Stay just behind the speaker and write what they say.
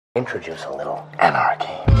Introduce a little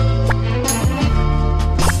anarchy.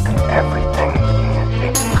 Everything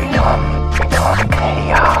become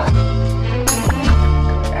chaos.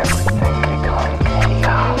 Everything become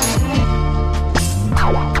chaos.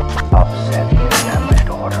 Upset the established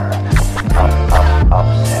order.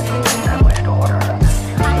 Upset the established order.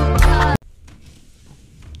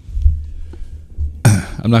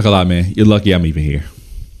 I'm not gonna lie, man. You're lucky I'm even here.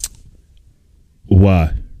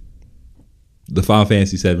 Why? The Final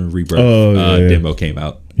Fantasy VII Rebirth demo came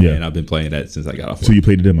out, and I've been playing that since I got off. So you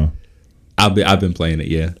played the demo? I've been playing it,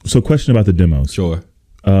 yeah. So question about the demos. Sure.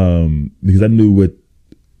 Because I knew with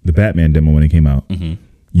the Batman demo when it came out,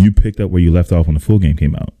 you picked up where you left off when the full game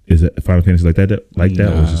came out. Is it Final Fantasy like that,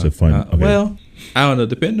 or is it just a fun? Okay. Well, I don't know.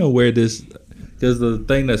 Depending on where this, because the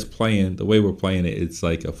thing that's playing, the way we're playing it, it's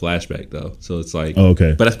like a flashback though. So it's like,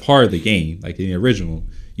 but that's part of the game. Like in the original,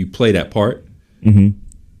 you play that part. Mm-hmm.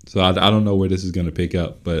 So I don't know where this is going to pick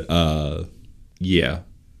up, but yeah,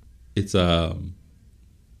 it's that's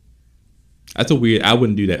a weird. I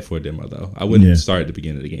wouldn't do that for a demo though. I wouldn't start at the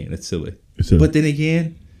beginning of the game. That's silly. But then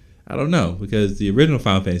again, I don't know, because the original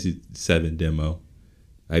Final Fantasy VII demo,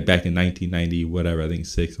 like back in 1990, whatever, I think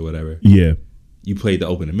 6 or whatever. Yeah, you played the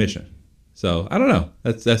opening mission. So I don't know.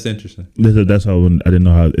 That's interesting. That's how I didn't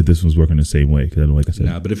know how if this was working the same way, because I don't like I said.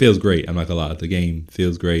 Nah, but it feels great. I'm not gonna lie. The game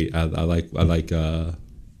feels great. I like.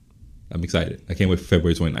 I'm excited. I can't wait for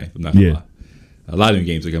February 29th. I'm not gonna lie. A lot of new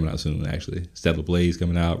games are coming out soon, actually. Stellar Blaze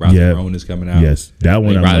coming out. Rise of Verona is coming out. Yes, that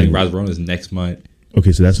one. Rise of Verona is next month.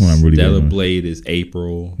 Okay, so that's one I'm really. Stellar Blade is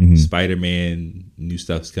April. Spider-Man new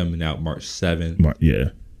stuff's coming out March 7th. Yeah,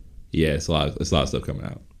 it's a lot of stuff coming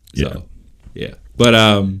out. So yeah, but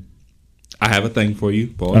I have a thing for you,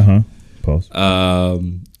 Paul. Pause.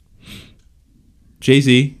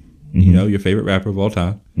 Jay-Z, you know, your favorite rapper of all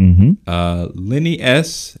time. Lenny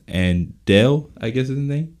S and Dell, I guess is his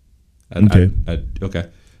name. Okay.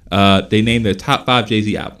 They named their top 5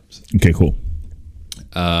 Jay-Z albums. Okay, cool.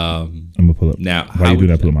 I'm gonna pull up now. Why you do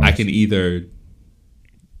that? Pull up my I can either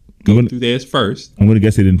go through theirs first. I'm gonna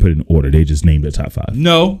guess they didn't put it in order. They just named their top 5.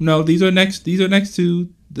 No. These are next to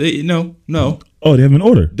no. Oh, they have an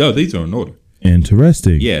order. No, these are in order.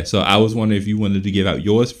 Interesting. Yeah, so I was wondering if you wanted to give out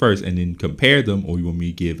yours first and then compare them, or you want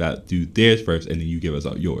me to do theirs first and then you give us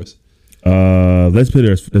out yours. Let's do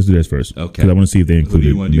theirs first. Okay. Because I want to see if they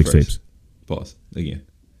included mixtapes. Pause again.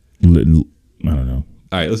 I don't know.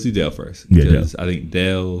 All right, let's do Dell first. Yeah, Dell. I think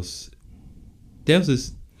Dell's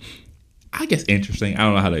is, I guess, interesting. I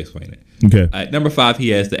don't know how to explain it. Okay. Number 5, he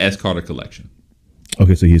has the S. Carter collection.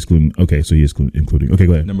 Okay, so he's including. Okay,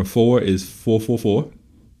 go ahead. Number 4 is 444.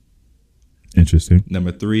 Interesting.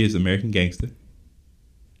 Number 3 is American Gangster.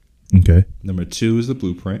 Okay. Number 2 is The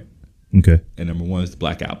Blueprint. Okay. And number 1 is The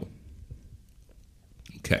Black Album.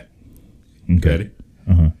 Okay. Ready?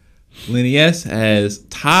 Lenny S has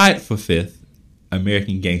tied for 5th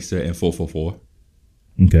American Gangster and 444.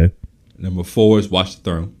 Okay. Number 4 is Watch the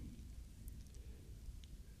Throne.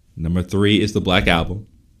 Number 3 is The Black Album.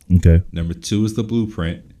 Okay. Number 2 is The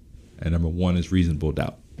Blueprint. And number 1 is Reasonable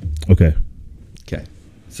Doubt. Okay.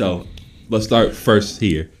 So let's start first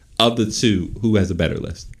here. Of the two, who has a better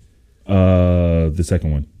list? The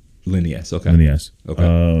second one. Lenny S. Okay. Lenny S.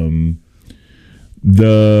 Okay.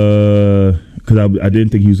 Because I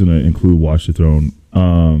didn't think he was going to include Watch the Throne.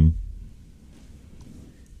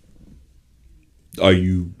 Are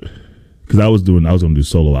you? Because I was going to do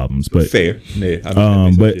solo albums, but fair. Yeah.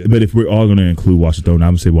 But if we're all going to include Watch the Throne, I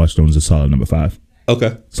would say Watch the Throne is a solid number 5.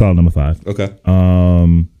 Okay. Solid number 5. Okay.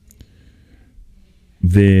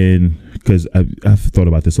 Then, because I've thought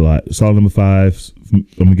about this a lot, solid number 5. I'm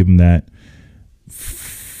gonna give him that.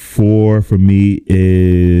 4 for me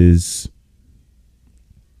is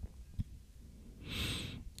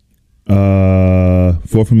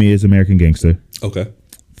 4 for me is American Gangster. Okay.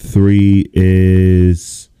 3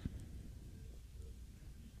 is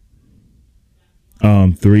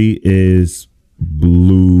 3 is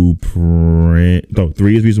Blueprint. No,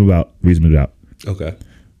 3 is Reasonable Doubt. Okay.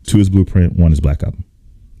 2 is Blueprint. 1 is Black Album.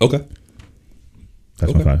 Okay.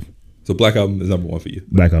 That's my 5. So Black Album is number 1 for you.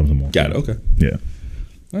 Black Album's number 1. Got it. Okay. Yeah.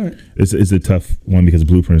 All right. It's a tough one because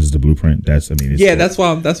Blueprint is the Blueprint. That's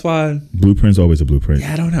why. Blueprint's always a Blueprint.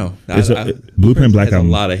 Yeah, I don't know. Blueprint Black has Album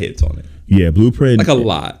a lot of hits on it. Yeah, Blueprint. Like a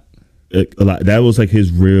lot. A lot. That was like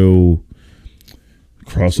his real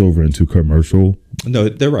crossover into commercial. No,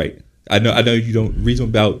 they're right. I know you don't.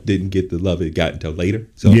 Reasonable Doubt didn't get the love it got until later.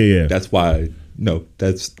 So yeah. That's why. No,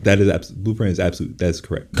 that is absolute. Blueprint is absolute. That's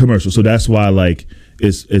correct. Commercial. So that's why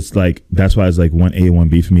it's like that's why it's like 1A,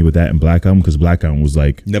 1B for me with that and Black Album, because Black Album was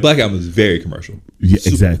like the Black Album is very commercial. Yeah,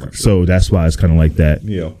 exactly. Commercial. So that's why it's kind of like that.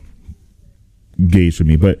 Yeah. gauge for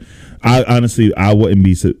me. But I honestly, I wouldn't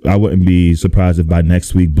be surprised if by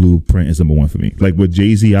next week Blueprint is number one for me. Like with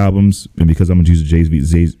Jay-Z albums, and because I'm a huge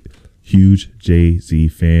Jay-Z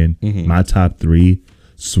fan, my top 3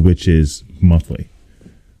 switches monthly.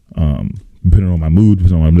 Depending on my mood,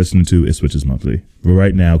 depending on what I'm listening to, it switches monthly. But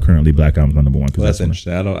right now, currently, Black Album's my number one. Well, that's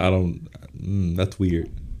interesting. I don't. That's weird.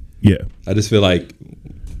 Yeah. I just feel like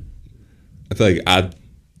I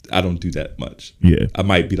don't do that much. Yeah. I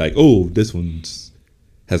might be like, oh, this one's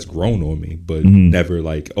has grown on me, but never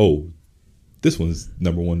like, oh, this one's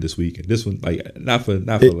number one this week, and this one like not for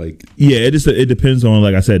like. Yeah, it depends on,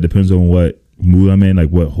 like I said, it depends on what mood I'm in, like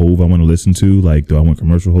what Hove I want to listen to. Like, do I want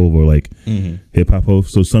commercial Hove or like hip hop Hove?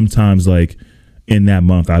 So sometimes, like in that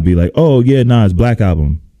month, I'll be like, oh yeah, it's Black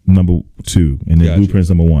Album number 2, and then Blueprint's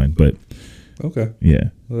number 1. But okay, yeah,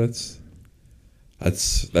 well that's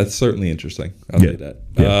certainly interesting. I'll say that.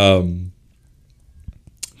 Yeah.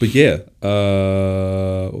 But yeah,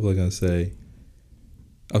 what was I gonna say?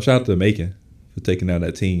 I'll shout out to Macon for taking down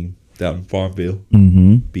that team down in Farmville,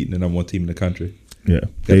 beating the number 1 team in the country. Yeah,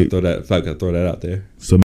 gotta throw that out there.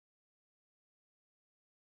 So,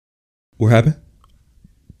 what happened?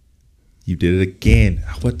 You did it again.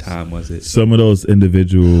 What time was it? Some of those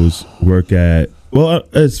individuals work at. Well,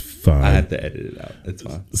 it's fine. I had to edit it out. It's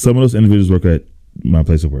fine. Some of those individuals work at my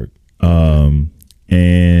place of work,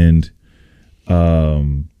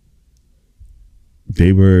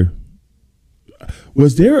 they were.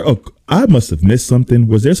 Was there a? I must have missed something.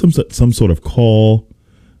 Was there some sort of call,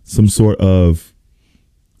 some sort of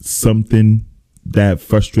something that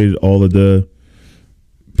frustrated all of the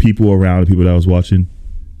people around, the people that I was watching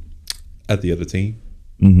at the other team?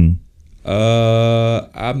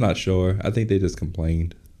 I'm not sure. I think they just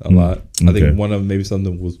complained a lot. I think one of them, maybe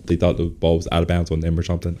something was they thought the ball was out of bounds on them or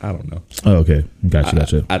something. I don't know. Oh, okay,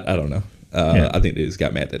 gotcha. I don't know. I think they just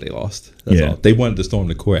got mad that they lost. That's all. They wanted to storm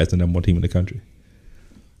the court as the number 1 team in the country.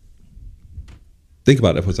 Think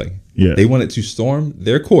about that for a second. Yeah, they wanted to storm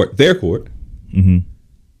their court,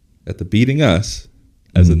 after beating us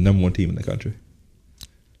as the number 1 team in the country.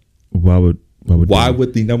 Why would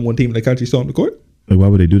the number 1 team in the country storm the court? Like, why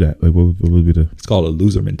would they do that? Like, what would be the? It's called a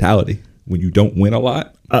loser mentality. When you don't win a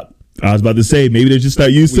lot. I was about to say, maybe they're just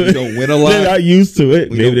not used to it. You don't win a lot. They're not used to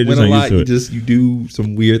it. Maybe they're just not used to it. You do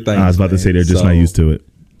some weird things. I was about to say they're just not used to it.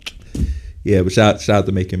 Yeah, but shout out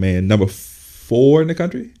to Macon, man. Number 4 in the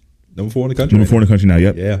country. Number 4 in the country. Number 4 in the country now.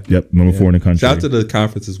 Yep. Yeah. Yep. Number 4 in the country. Shout out to the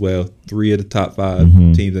conference as well. 3 of the top 5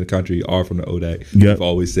 teams in the country are from the ODAC. Yep. We've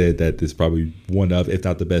always said that this is probably one of, if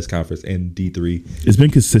not the best conference in D3. It's been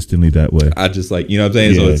consistently that way. I just like, you know what I'm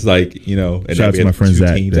saying? Yeah. So it's like, you know, and shout out to my friend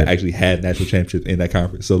Zach teams that actually had national championships in that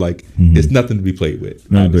conference. So like, it's nothing to be played with.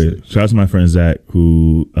 No, great. Shout out to my friend Zach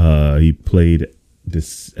who he played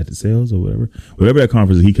this at the Sales or whatever that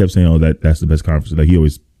conference is. He kept saying, oh, that's the best conference. Like he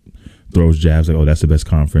always throws jabs like, oh, that's the best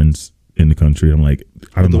conference in the country. I'm like,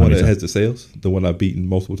 I don't know. The one that has the Sales, the one I've beaten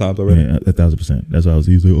multiple times already. Yeah, 1,000%. That's why I was.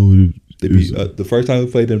 He's like, oh, they beat the first time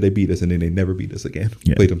we played them, they beat us, and then they never beat us again.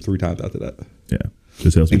 Yeah. Played them 3 times after that. Yeah,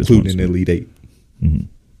 the Sales including the Elite 8.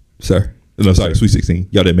 Sir, no, sorry, Sweet 16.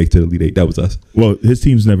 Y'all didn't make it to the Elite 8. That was us. Well, his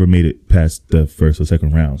team's never made it past the first or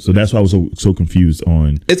second round, so that's why I was so confused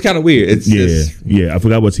on. It's kind of weird. I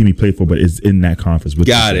forgot what team he played for, but it's in that conference. With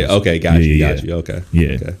got it. Okay, got you. Okay.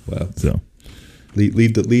 Yeah. Okay. Well, so.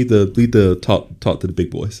 Lead the talk to the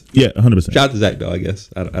big boys. Yeah, 100%. Shout out to Zach though, I guess.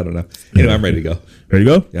 I don't know. Anyway, I'm ready to go. Ready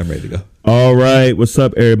to go? Yeah, I'm ready to go. All right. What's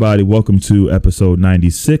up, everybody? Welcome to episode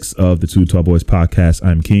 96 of the Two Tall Boys podcast.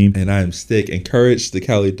 I'm Keem. And I'm Stik. Encourage the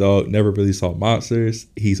Cali dog. Never really saw monsters.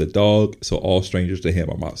 He's a dog, so all strangers to him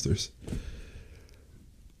are monsters.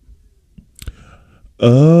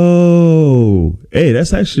 Oh, hey,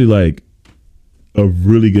 that's actually like a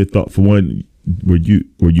really good thought. For one, were you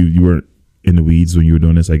weren't in the weeds when you were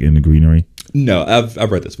doing this, like in the greenery? No,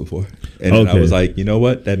 I've read this before, and I was like, you know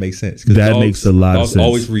what, that makes sense. That makes a lot of sense. Dogs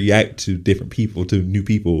always react to different people, to new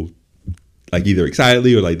people, like either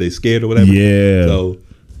excitedly or like they scared or whatever. Yeah. So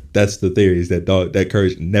that's the theory: is that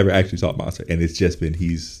Courage never actually saw a monster, and it's just been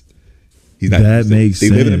he's not. That makes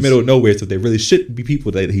sense. They live in the middle of nowhere, so they really shouldn't be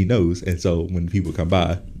people that he knows, and so when people come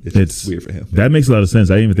by, it's weird for him. That makes a lot of sense.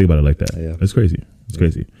 I didn't even think about it like that. Yeah, it's crazy. It's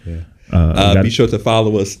crazy. Yeah. Be sure to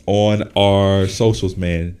follow us on our socials,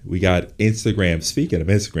 man. We got Instagram. Speaking of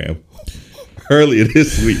Instagram, earlier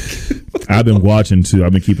this week, I've been watching too.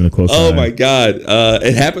 I've been keeping a close eye. Oh my God.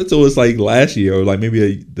 It happened to us like last year or like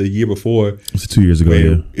maybe the year before. It was 2 years ago.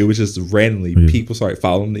 Yeah. It was just randomly people started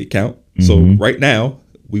following the account. So right now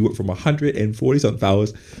we went from 140 something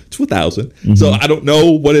followers to 1,000. So I don't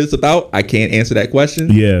know what it's about. I can't answer that question.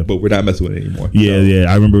 Yeah. But we're not messing with it anymore. Yeah. So.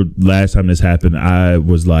 Yeah. I remember last time this happened, I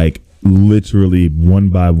was like, literally one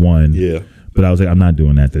by one. Yeah. But I was like, I'm not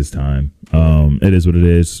doing that this time. It is what it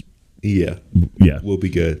is. Yeah. Yeah. We'll be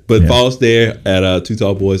good. But follow us there at Two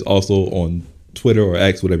Tall Boys, also on Twitter or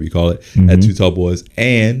X, whatever you call it, at Two Tall Boys.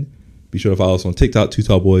 And be sure to follow us on TikTok, Two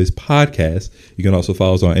Tall Boys Podcast. You can also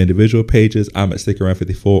follow us on individual pages. I'm at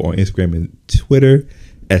Stik_around54 on Instagram and Twitter.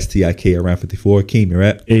 STIK around 54. Keem, you're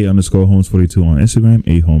at A_Holmes42 on Instagram,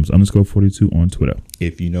 A_Holmes_42 on Twitter.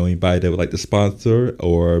 If you know anybody that would like to sponsor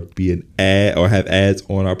or be an ad or have ads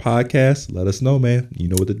on our podcast, let us know, man. You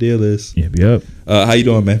know what the deal is. Yep. How you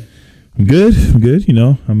doing, man? I'm good. You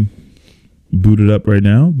know, I'm booted up right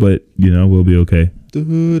now, but you know, we'll be okay.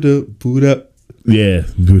 Boot up. Yeah,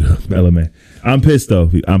 boot up. Element. I'm pissed though.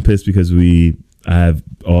 I'm pissed because I have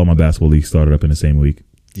all my basketball leagues started up in the same week.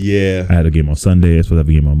 Yeah. I had a game on Sunday. I was supposed to have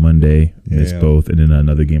a game on Monday. Missed both. And then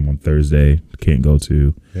another game on Thursday. Can't go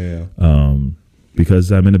to. Yeah.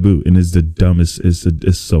 Because I'm in a boot. And it's the dumbest.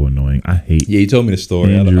 It's so annoying. I hate Yeah, you told me the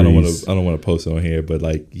story. I don't want to post it on here, but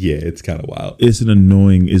like, yeah, it's kind of wild. It's an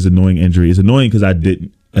annoying injury. It's annoying because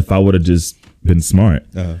if I would have just been smart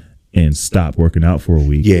and stopped working out for a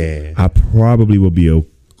week, I probably would be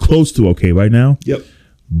close to okay right now. Yep.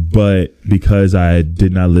 But because I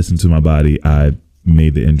did not listen to my body, I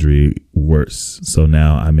made the injury worse. So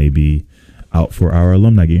now I may be out for our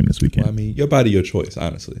alumni game this weekend. Well, I mean, your body, your choice,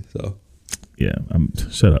 honestly. So yeah,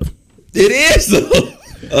 shut up. It is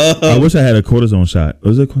though. I wish I had a cortisone shot.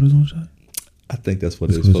 Was it a cortisone shot? I think that's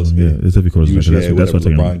what it's supposed to be. Yeah, it's definitely cortisone shot. That's what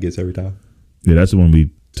LeBron gets every time. Yeah, that's the one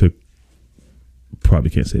we took.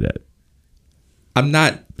 Probably can't say that. I'm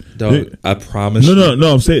not. I promise.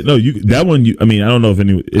 No. I'm saying no. That one. I mean, I don't know if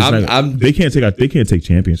any. They can't take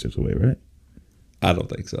championships away, right? I don't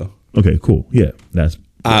think so. Okay, cool. Yeah, that's.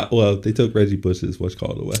 Well, they took Reggie Bush's what's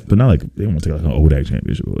called away, but not like they don't want to take like an ODAC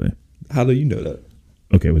championship away. How do you know that?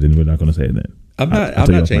 Okay, well then we're not going to say it then. I'm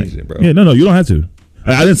not changing it, bro. Yeah, no, you don't have to.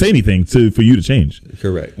 I didn't say anything for you to change.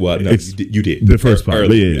 Correct. Well, no, you did. The first part,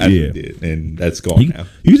 early, yeah, you did, and that's gone now.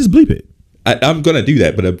 You just bleep it. I'm gonna do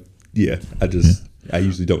that, but I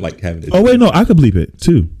usually don't like having it. Oh wait, no, I could bleep it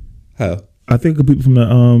too. How? I think I could bleep it from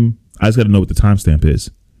the. I just got to know what the timestamp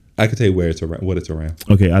is. I can tell you where it's around, what it's around.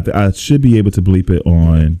 Okay, I should be able to bleep it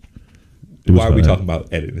on. Why are we talking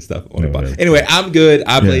about editing stuff on the bottom? Anyway, I'm good.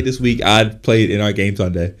 I played this week. I played in our game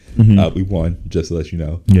Sunday. We won, just to let you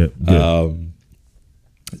know. Yeah.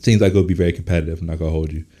 It seems like it'll be very competitive. I'm not gonna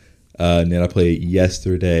hold you. And then I played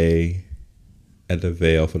yesterday at the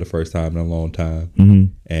Vale for the first time in a long time,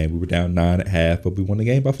 and we were down 9.5, but we won the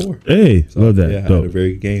game by 4. Hey, so, love that. Yeah, I had a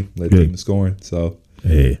very good game. Led the team in scoring. So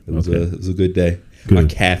it was a good day. Good. My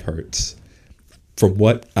calf hurts. From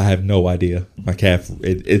what I have no idea. My calf,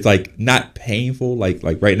 it's like not painful, like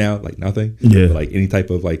right now, like nothing. Yeah. But like any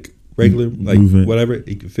type of like regular, like movement. Whatever,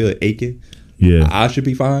 you can feel it aching. Yeah. I should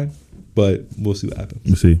be fine, but we'll see what happens.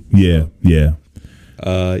 We'll see. Yeah.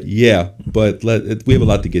 But we have a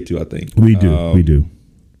lot to get to. I think we do.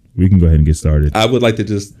 We can go ahead and get started. I would like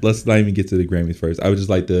to let's not even get to the Grammys first. I would just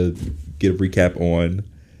like to get a recap on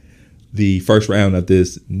the first round of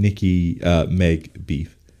this Nicki Meg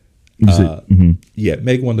beef. Yeah,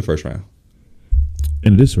 Meg won the first round.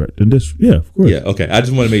 And yeah, of course. Yeah, okay. I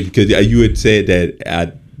just want to make, because you had said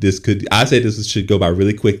that I said this should go by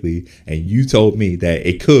really quickly, and you told me that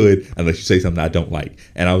it could unless you say something I don't like,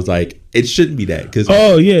 and I was like, it shouldn't be that.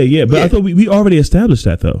 But I thought we already established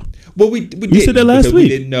that though. Well, we said that last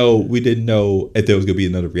week. We didn't know if there was gonna be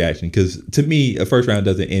another reaction, because to me, a first round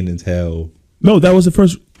doesn't end until. No, that was the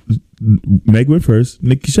first. Meg went first.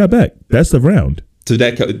 Nicki shot back. That's the round. So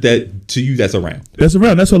that to you, that's a round. That's a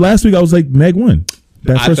round. That's what last week I was like, Meg won.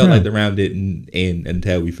 I felt like the round didn't end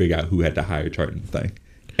until we figured out who had the higher charting thing.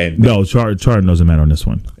 And no, charting doesn't matter on this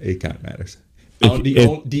one. It kind of matters.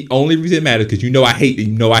 The only reason it matters, because I hate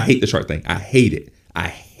the chart thing. I hate it.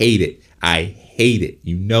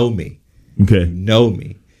 You know me. Okay. You know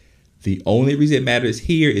me. The only reason it matters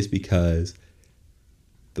here is because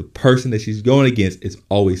the person that she's going against is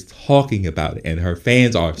always talking about it, and her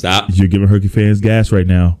fans are You're giving her fans gas right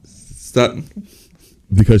now. Stop.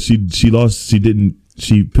 Because she lost.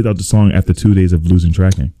 She put out the song after 2 days of losing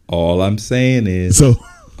tracking. All I'm saying is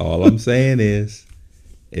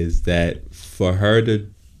that for her to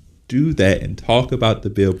do that and talk about the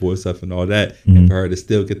Billboard stuff and all that, and for her to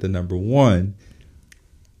still get the number one,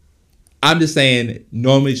 I'm just saying,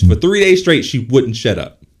 normally for 3 days straight she wouldn't shut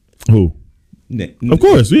up. Who? Of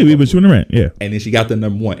course, we but she went around, yeah. And then she got the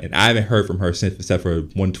number one, and I haven't heard from her since, except for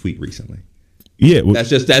one tweet recently. Yeah, well, that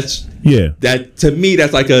to me,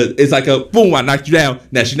 it's like a boom, I knocked you down.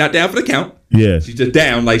 Now she's not down for the count. Yeah. She's just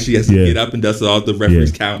down, like she has to get up and dust off the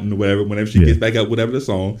referees counting or whatever. Whenever she gets back up, whatever the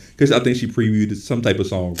song, because I think she previewed some type of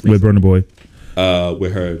song with Burna Boy,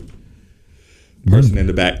 with her person in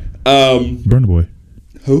the back. Burna Boy.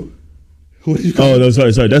 Who? What did you call? Oh no,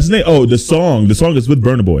 sorry. That's his name. Oh, the song is with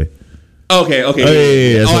Burna Boy. Okay. Oh,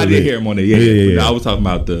 yeah. I did hear him on it. Yeah. I was talking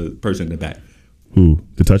about the person in the back. Who?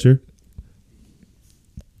 The toucher?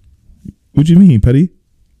 What do you mean, Petty?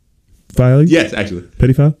 File? Yes, actually.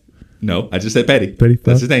 Petty File? No, I just said Petty. Petty File?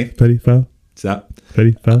 That's his name. Petty File? Stop.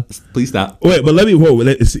 Petty File? Please stop. Wait, but let me.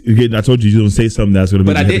 Again, I told you don't say something that's going to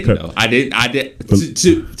be. But I didn't. Though. I did.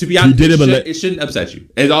 To be honest, it shouldn't upset you.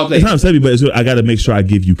 It's not upset me, but I got to make sure I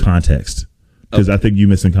give you context because I think you're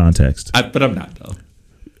missing context. But I'm not though.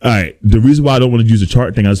 All right. The reason why I don't want to use a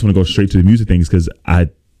chart thing, I just want to go straight to the music things because I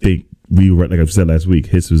think we were, like I said last week,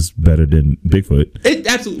 his was better than Bigfoot. It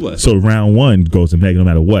absolutely was. So round one goes to Meg no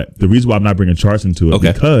matter what. The reason why I'm not bringing charts into it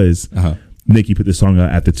because Nicki put this song out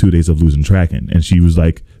after 2 days of losing tracking, and she was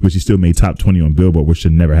like, but she still made top 20 on Billboard, which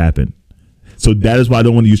should never happen. So that is why I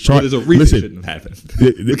don't want to use charts. There's a reason it shouldn't happen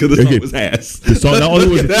because the song was ass. The song not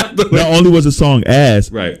only was the song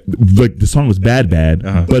ass, right? Like the song was bad,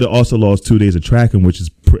 but it also lost 2 days of tracking, which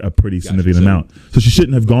is a pretty significant amount. So she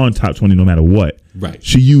shouldn't have gone top 20 no matter what. Right.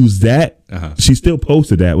 She used that. She still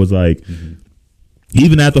posted that. Was like,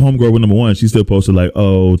 even after Homegirl went number one, she still posted like,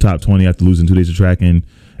 oh, top 20 after losing 2 days of tracking.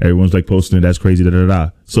 Everyone's like posting it. That's crazy.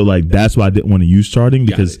 So like that's why I didn't want to use charting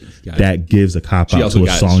because that gives a cop out to a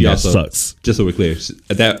song that sucks. Just so we're clear,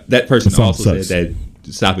 that person also said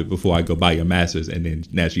that stop it before I go buy your masters, and then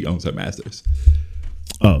now she owns her masters.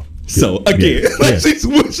 Oh, so again, she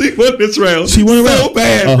won this round. She won so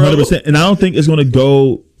bad, 100%, and I don't think it's going to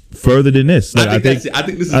go further than this. Like, I think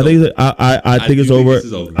this is over. I think it's over. This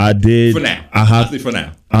is over. I did for now. For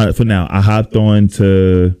now. For now, I hopped on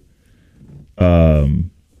to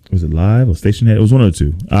was it live or station head? It was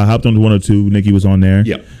 102. I hopped on to 102. Nicki was on there,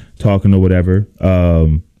 talking or whatever.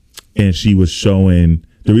 And she was showing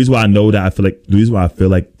the reason why I know that the reason why I feel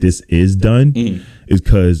like this is done is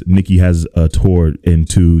because Nicki has a tour in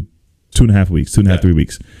two and a half weeks, 3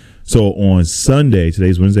 weeks. So on Sunday,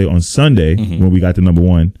 today's Wednesday. On Sunday, when we got to number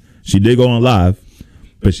one, she did go on live,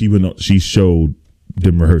 but she showed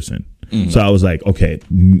them rehearsing. So I was like, okay,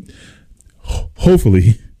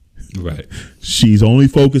 hopefully. Right. She's only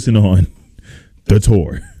focusing on the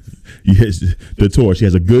tour. Yes, the tour. She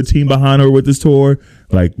has a good team behind her with this tour.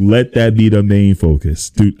 Like, let that be the main focus.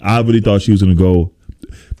 Dude, I really thought she was going to go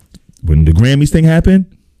when the Grammys thing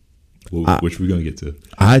happened. Which we're going to get to.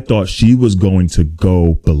 I thought she was going to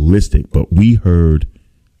go ballistic, but we heard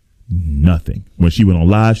nothing. When she went on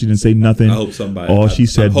live, she didn't say nothing. I hope somebody. All she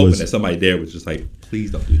said I'm hoping was that somebody there was just like,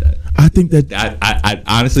 please don't do that. I think that. I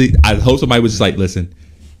honestly, I hope somebody was just like, listen.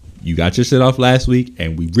 You got your shit off last week,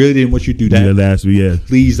 and we really didn't want you to do that. Last week, yeah.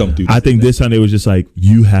 Please don't do that. I think this time they was just like,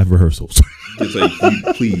 you have rehearsals. It's like,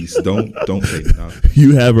 please don't say no.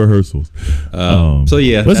 You have rehearsals. So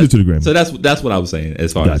yeah, let's get to the Grammys. So that's what I was saying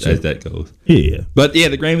as far as that goes. Yeah. But yeah,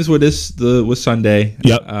 the Grammys were was Sunday.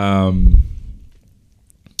 Yep.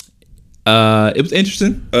 It was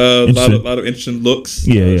interesting. A lot of interesting looks.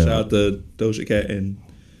 Shout out to Doja Cat and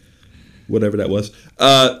whatever that was.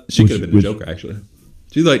 She could have been the Joker actually.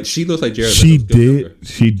 She looks like Jared Leto's Joker.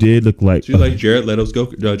 She did look like Jared Leto's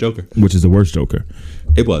Joker, which is the worst Joker.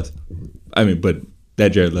 It was. I mean, but that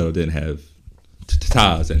Jared Leto didn't have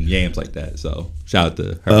tas and yams like that. So shout out to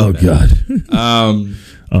her. Oh God. I'm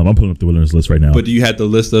pulling up the winners list right now. But do you have the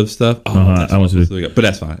list of stuff? I want to. But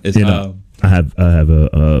that's fine. It's I have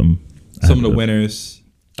some of the winners.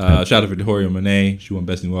 Shout out to Victoria Monet. She won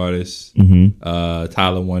Best New Artist.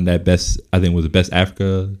 Tyler won that best. I think was the best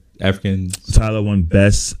African. Tyler won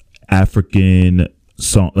best African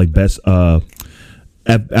song, like best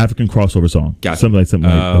African crossover song. Gotcha. Something like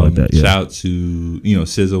that. Yeah. Shout out to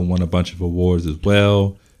SZA won a bunch of awards as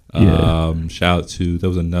well. Shout out to there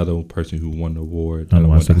was another person who won the award. I don't know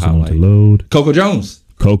why I to load. Coco Jones.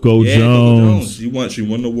 Coco Jones. She won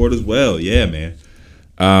the award as well. Yeah, man.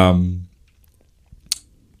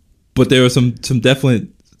 But there was some definite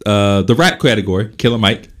the rap category. Killer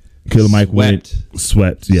Mike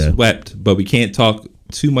swept, but we can't talk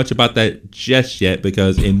too much about that just yet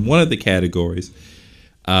because in one of the categories,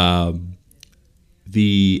 the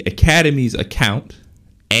Academy's account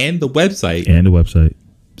and the website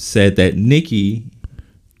said that Nicki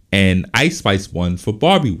and Ice Spice won for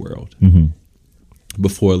Barbie World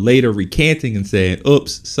before later recanting and saying,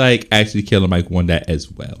 "Oops, psych! Actually, Killer Mike won that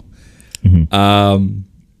as well."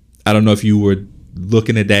 I don't know if you were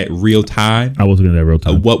looking at that real time. I was looking at that real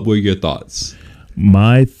time. What were your thoughts?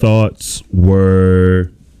 My thoughts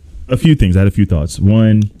were a few things. I had a few thoughts.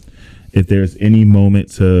 One, if there's any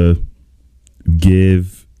moment to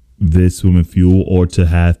give this woman fuel or to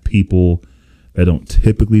have people that don't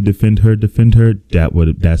typically defend her,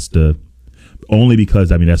 that's the only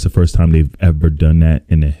because I mean that's the first time they've ever done that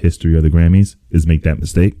in the history of the Grammys is make that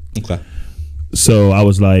mistake. Okay. So I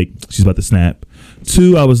was like, she's about to snap.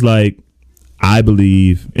 2, I was like, I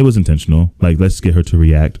believe it was intentional. Like, let's get her to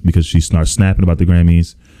react because she starts snapping about the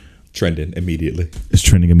Grammys. Trending immediately. It's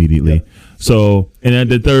trending immediately. Yep. So, and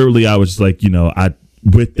then thirdly, I was just like,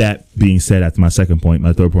 with that being said, after my second point,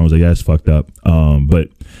 my third point was like, yeah, it's fucked up. But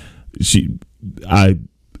I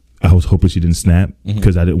was hoping she didn't snap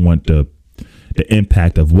because I didn't want the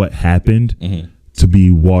impact of what happened to be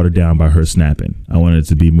watered down by her snapping. I wanted it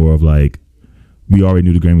to be more of like, we already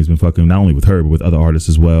knew the Grammys been fucking not only with her but with other artists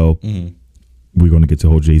as well. We're going to get to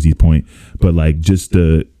whole Jay-Z point, but like just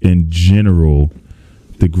in general,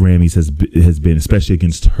 the Grammys has been, especially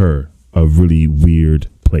against her, a really weird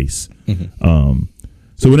place.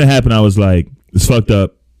 So when it happened, I was like, it's fucked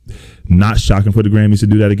up. Not shocking for the Grammys to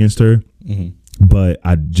do that against her, but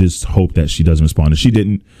I just hope that she doesn't respond. And she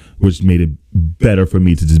didn't, which made it better for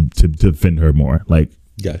me to defend her more. Like,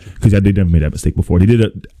 gotcha. Because they never made that mistake before. They did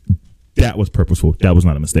it. That was purposeful. That was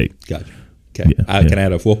not a mistake. Gotcha. Okay. Yeah, Can I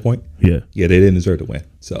add a 4th point? Yeah. Yeah, they didn't deserve to win.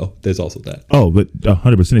 So there's also that. Oh, but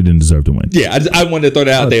 100% they didn't deserve to win. Yeah, I wanted to throw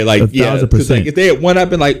that out there. Like, 1,000%. Like, if they had won, I've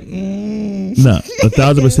been like, no,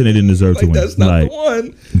 1,000% they didn't deserve to win. That's not the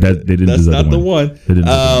one. They didn't deserve That's not to the win. one. They didn't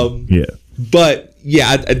deserve to win. Yeah. But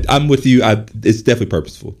yeah, I'm with you. It's definitely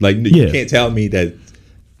purposeful. Like, you can't tell me that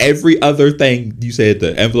every other thing you said,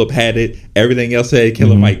 the envelope had it, everything else had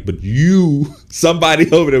Killer Mike, but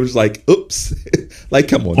somebody over there was like, oops. Like,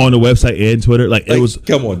 come on. On the website and Twitter, like it was.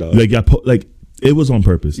 Come on, dog. Like it was on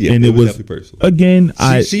purpose. Yeah, and it was definitely personal. Again,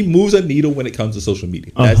 she moves a needle when it comes to social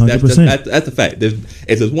media. 100%. That's a fact. If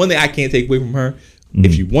there's one thing I can't take away from her,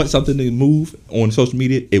 if you want something to move on social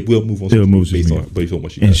media, it will move on social media based on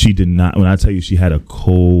what she does. And she did not. When I tell you she had a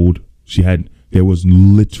cold, there was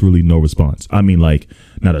literally no response. I mean, like,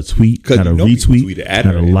 not a tweet, not a retweet,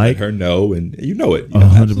 not a like. Let her know, and you know it.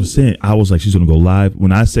 100%. I was like, she's going to go live.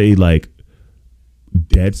 When I say, like,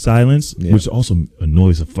 dead silence, which also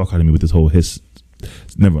annoys the fuck out of me with this whole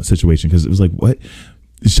situation, because it was like, what?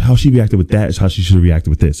 How she reacted with that is how she should have reacted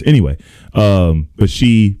with this. Anyway, but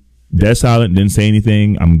she, dead silent, didn't say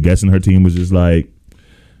anything. I'm guessing her team was just like,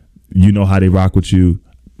 you know how they rock with you.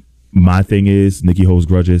 My thing is Nicki holds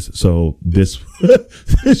grudges, so this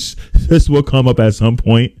will come up at some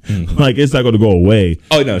point. Like, it's not going to go away.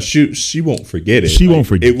 Oh no, she won't forget it. She won't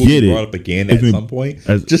forget it. It will be brought up again at some point.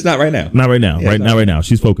 Just not right now. Not right now. Yeah, right now.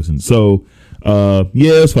 She's focusing. So yeah,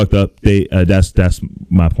 it's fucked up. That's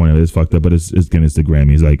my point of it. It's fucked up, but it's the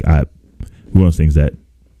Grammys. Like, one of those things that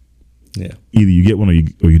either you get one or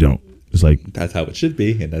you don't. It's like, that's how it should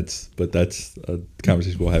be, and that's a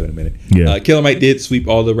conversation we'll have in a minute. Yeah, Killer Mike did sweep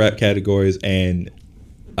all the rap categories, and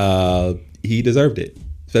he deserved it,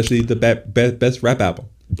 especially the best rap album.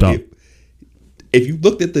 If you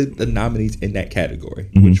looked at the nominees in that category,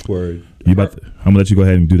 which were I'm gonna let you go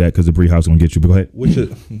ahead and do that because the Bree House is gonna get you. But go ahead.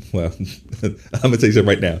 Well, I'm gonna tell you something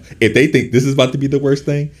right now. If they think this is about to be the worst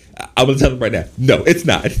thing, I'm gonna tell them right now. No, it's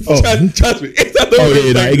not. Oh. Trust me, it's not the worst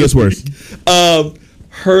thing. It gets worse.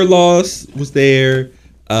 Her Loss was there.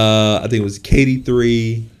 I think it was Katy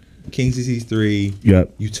 3, King CC 3,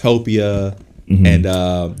 Utopia, and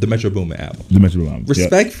the Metro Boomin album. The Metro Boomin album.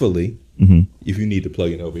 Respectfully, if you need to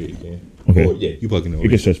plug in over here again. Okay. Or, you plug in over here. It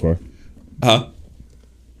gets stretched far. I'm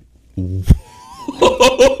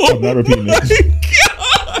not repeating it.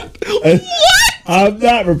 God! What? I'm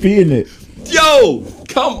not repeating it. Yo,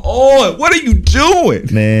 come on. What are you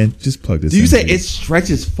doing? Man, just plug this in. Do you say it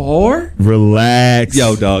stretches far? Relax.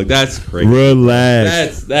 Yo, dog, that's crazy.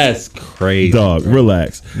 Relax. That's crazy. Dog,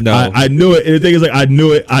 relax. No. I knew it. And the thing is, like, I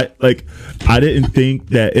knew it. I didn't think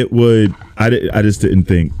that it would. I just didn't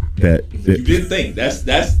think that. You didn't think. That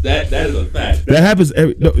is a fact. That happens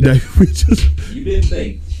every. No, we just. You didn't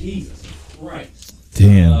think. Jesus Christ.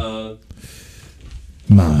 Damn.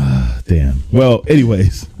 Damn. Well,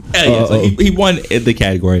 anyways. So he won in the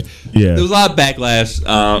category. Yeah. There was a lot of backlash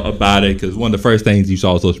about it because one of the first things you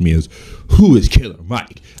saw on social media is, who is Killer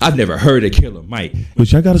Mike? I've never heard of Killer Mike.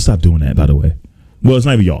 Which y'all got to stop doing that, by the way. Well, it's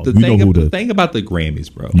not even y'all. The thing about the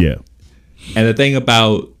Grammys, bro. Yeah. And the thing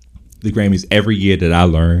about the Grammys every year that I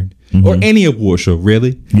learned, or any award show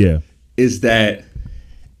really, is that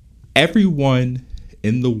everyone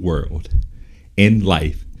in the world, in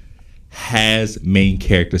life, has main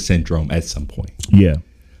character syndrome at some point. Yeah.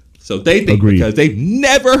 So they think because they've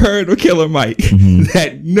never heard of Killer Mike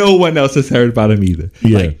that no one else has heard about him either.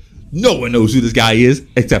 Yeah. Like, No one knows who this guy is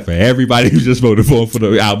except for everybody who just voted for him for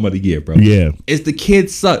the album of the year, bro. Yeah. It's the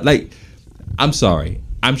kids suck. Like, I'm sorry.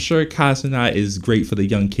 I'm sure Casanat is great for the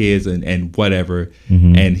young kids and whatever.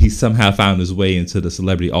 And he somehow found his way into the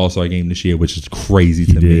Celebrity All-Star game this year, which is crazy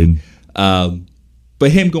to me.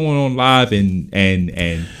 But him going on live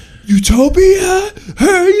and Utopia,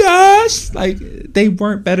 yes, like they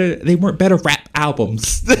weren't better rap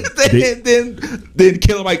albums than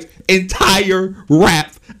Killer Mike's entire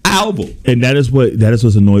rap album. And that's what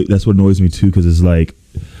annoys me too, because it's like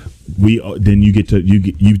then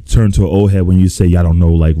you turn to an old head when you say y'all don't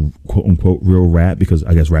know like quote unquote real rap, because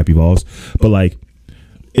I guess rap evolves. But like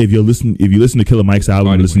if you listen to Killer Mike's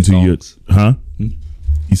album, Cardi listen to your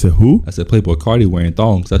You said who? I said Playboy Cardi wearing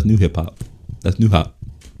thongs. That's new hip hop. That's new hop.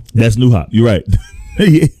 That's new hop. You're right.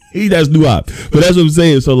 That's new hop. But that's what I'm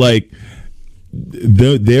saying. So like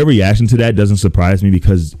their reaction to that doesn't surprise me,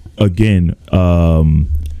 because again,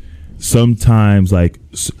 sometimes like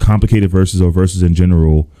complicated verses or verses in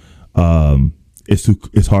general,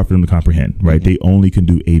 it's hard for them to comprehend, right? They only can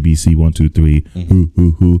do ABC 1 2 3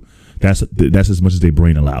 who. That's as much as their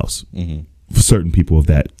brain allows for certain people of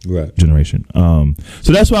that generation.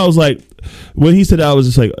 So that's why I was like, when he said that, I was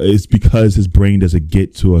just like, it's because his brain doesn't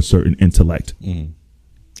get to a certain intellect. I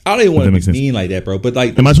don't even want to be mean like that, bro. But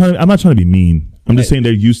like, I'm not trying to be mean. I'm just saying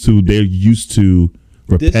they're used to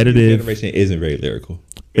repetitive. This generation isn't very lyrical.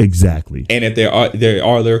 Exactly. And if there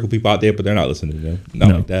are lyrical people out there, but they're not listening to them.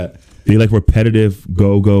 Not like that. They like repetitive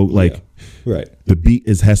go like right. The beat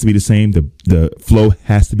has to be the same. The flow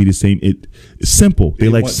has to be the same. It's simple. They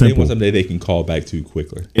like simple. They want something they can call back to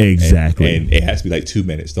quicker. Exactly. And it has to be like 2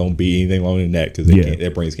 minutes. Don't be anything longer than that, because their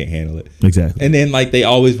brains can't handle it. Exactly. And then like they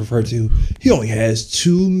always refer to, he only has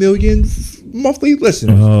 2 million monthly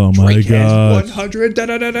listeners. Oh my Drake god. Has 100. Da,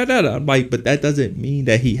 da, da, da, da. I'm like, but that doesn't mean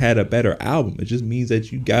that he had a better album. It just means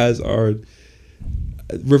that you guys are.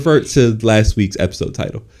 Revert to last week's episode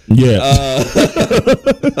title. Yeah.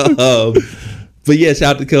 But yeah,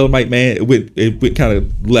 shout out to Killer Mike, man. It kind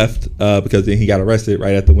of left because then he got arrested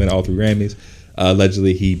right after winning all 3 Grammys.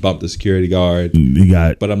 Allegedly, he bumped the security guard.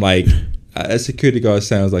 But I'm like, a security guard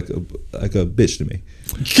sounds like a bitch to me.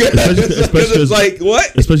 Especially it's like,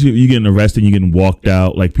 what? Especially if you're getting arrested, you're getting walked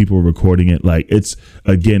out, like people are recording it. Like it's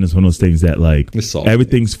one of those things that like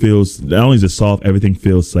everything feels, not only is it soft, everything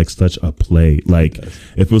feels like such a play. Like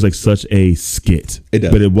it feels like such a skit. It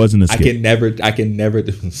does. But it wasn't a skit. I can never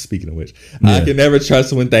speaking of which, I can never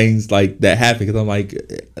trust when things like that happen, because I'm like,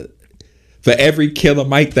 for every Killer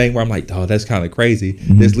Mike thing where I'm like, oh, that's kind of crazy.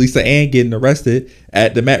 There's Lisa Ann getting arrested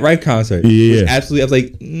at the Matt Rife concert. Yeah. Absolutely. I was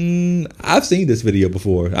like, I've seen this video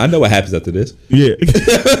before. I know what happens after this. Yeah.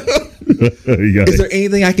 Is there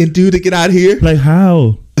anything I can do to get out of here? Like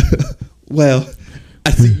how? Well, I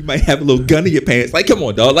see you might have a little gun in your pants. Like, come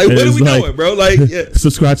on, dog. Like, what are we doing, bro? Like, yeah.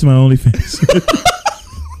 Subscribe to my OnlyFans.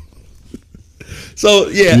 So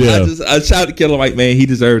I shout out to Killer Mike, man. He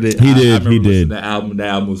deserved it. He did. I remember listening to the album. The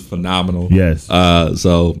album was phenomenal. Yes.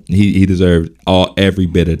 So he deserved every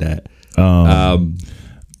bit of that.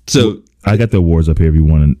 So I got the awards up here if you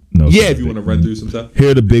want to know. Yeah, if you want to run through some stuff.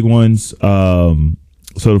 Here are the big ones. So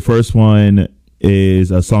the first one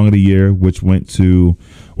is a Song of the Year, which went to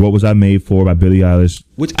 "What Was I Made For" by Billie Eilish.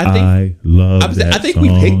 Which I think song. we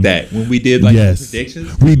picked that when we did like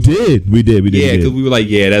predictions. We did. Yeah, because we were like,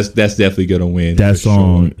 that's definitely gonna win. That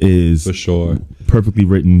song is for sure perfectly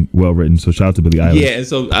written, well written. So shout out to Billie Eilish. Yeah, and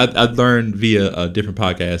so I learned via a different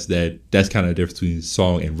podcast that's kind of the difference between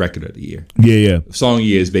song and record of the year. Yeah. Song of the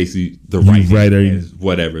year is basically the writer and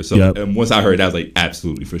whatever. So and once I heard that, I was like,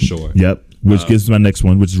 absolutely for sure. Yep. Which gives my next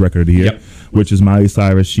one, which is record of the year, which is Miley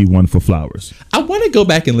Cyrus. She won for Flowers. I want to go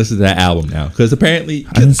back and listen to that album now, because apparently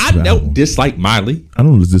I don't dislike Miley. I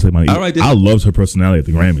don't dislike Miley. I loved her personality at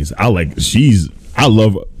the Grammys. I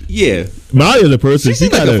love. Yeah, Miley as a person, she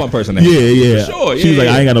got like a fun personality. Yeah, for sure. She was like,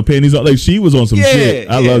 I ain't got no panties on. Like she was on some shit.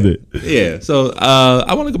 I loved it. Yeah, so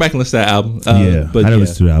I want to go back and listen to that album. But I didn't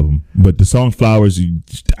listen to the album, but the song Flowers,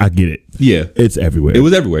 I get it. Yeah, it's everywhere. It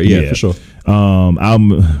was everywhere. Yeah, for sure.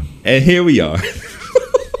 And here we are.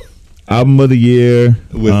 Album of the year.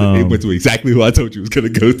 It went to exactly who I told you it was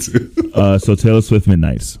going to go to. So Taylor Swift,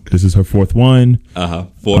 Midnights. This is her 4th one.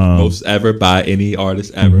 Fourth most ever by any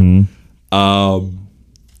artist ever.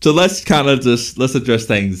 So let's address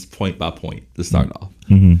things point by point to start off.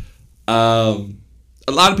 A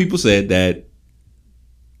lot of people said that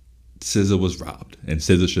SZA was robbed and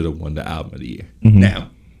SZA should have won the album of the year.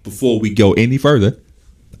 Now, before we go any further,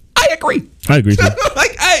 I agree. I agree too.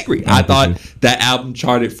 I agree. I thought that album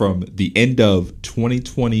charted from the end of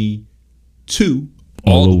 2022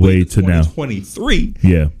 all the way to 2023.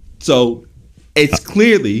 Yeah. So it's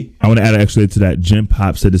clearly. I want to add actually to that. Gen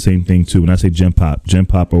Pop said the same thing too. When I say Gen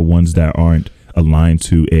Pop are ones that aren't aligned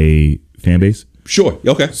to a fan base. Sure.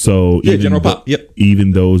 Okay. So yeah, general pop. Yep.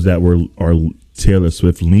 Even those that are Taylor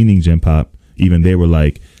Swift leaning Gen Pop, even they were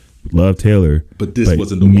like, love Taylor, but this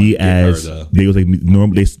wasn't the me one as her, they was like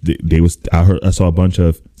normally they was. I saw a bunch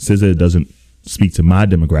of SZA doesn't speak to my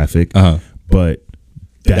demographic, but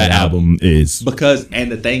that album is because,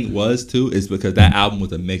 and the thing was too is because that album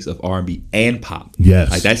was a mix of R&B and pop.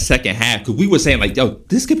 Yes, like that second half, because we were saying like, yo,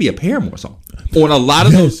 this could be a Paramore song on a lot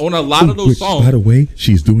of those songs. By the way,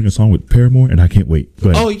 she's doing a song with Paramore, and I can't wait.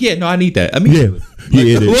 Oh yeah, no, I need that. I mean, yeah,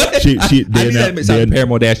 it is. I need that.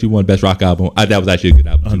 Paramore, they actually won Best Rock Album. That was actually a good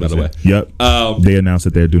album too, by the way. Yep. They announced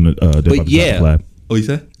that they're doing they're about to drop a collab. Oh, you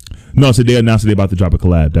said? No, so they announced that they're about to drop a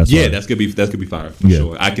collab. That's gonna be fire for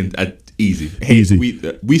sure. Easy.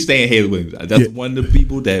 We stay in Haley Williams. That's one of the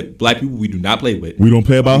people that black people we do not play with. We don't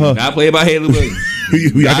play about her. Not play about Haley Williams.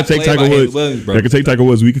 I can take Tiger Woods. I can take Tiger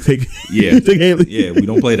Woods. We can take take Haley. Yeah, we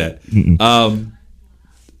don't play that.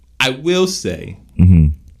 I will say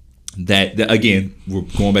that again, we're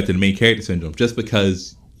going back to the main character syndrome. Just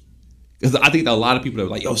because I think that a lot of people are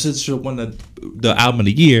like, "Yo, since you won the album of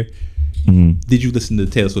the year." Did you listen to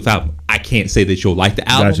the Taylor Swift album? I can't say that you'll like the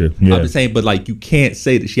album. Gotcha. Yeah. I'm just saying, but like you can't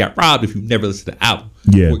say that she got robbed if you've never listened to the album.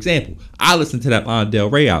 Yeah. For example, I listened to that Lana Del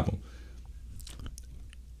Rey album.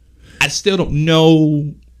 I still don't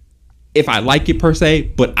know if I like it per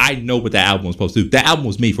se, but I know what that album was supposed to do. That album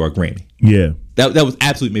was made for a Grammy. Yeah. That was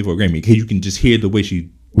absolutely made for a Grammy because you can just hear the way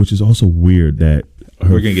she. Which is also weird that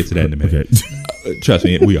we're gonna get to that in a minute. Okay. Trust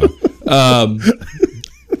me, we are.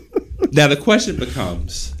 Now the question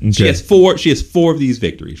becomes: she has four of these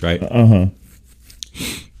victories, right?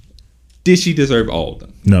 Did she deserve all of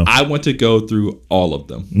them? No. I want to go through all of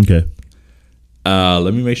them. Okay.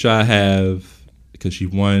 Let me make sure I have, because she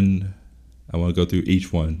won. I want to go through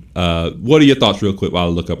each one. What are your thoughts, real quick, while I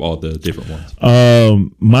look up all the different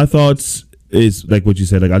ones? My thoughts is like what you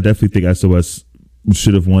said. Like I definitely think SOS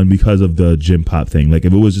should have won because of the Gen Pop thing. Like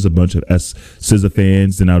if it was just a bunch of SZA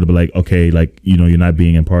fans, then I would have been like, okay, like you're not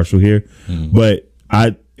being impartial here. But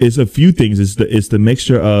it's a few things. It's the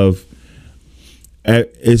mixture of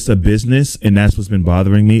it's a business, and that's what's been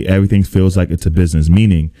bothering me. Everything feels like it's a business.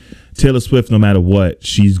 Meaning, Taylor Swift, no matter what,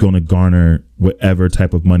 she's going to garner whatever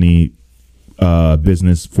type of money,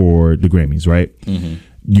 business for the Grammys, right?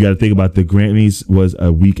 You got to think about the Grammys was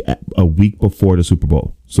a week before the Super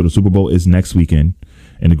Bowl. So the Super Bowl is next weekend,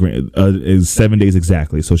 and the is 7 days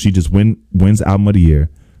exactly. So she just wins album of the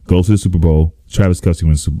year, goes to the Super Bowl. Travis Kelce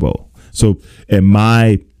wins the Super Bowl. So in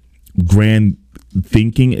my grand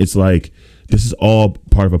thinking, it's like this is all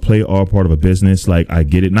part of a play, all part of a business. Like I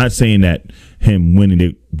get it. Not saying that him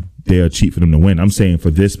winning they'll cheat for them to win. I'm saying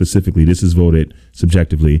for this specifically, this is voted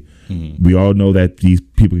subjectively. We all know that these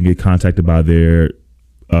people can get contacted by their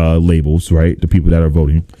labels, right? The people that are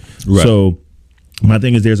voting. Right. So my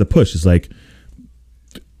thing is there's a push. It's like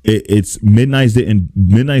it's Midnight's didn't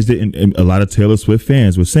and a lot of Taylor Swift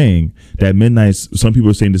fans were saying that Midnight's, some people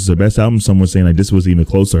were saying this is her best album, some were saying like this was even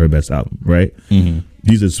close to her best album, right?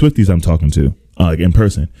 These are Swifties I'm talking to like in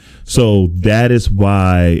person. So that is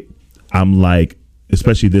why I'm like,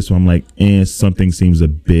 especially this one, I'm like, something seems a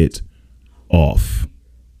bit off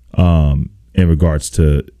in regards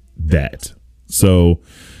to that. So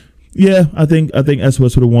yeah, I think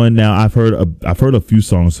SOS would have won. Now I've heard a few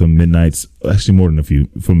songs from Midnight's, actually more than a few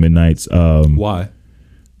from Midnight's. Why?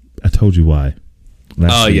 I told you why.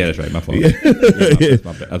 Yeah, that's right. My fault.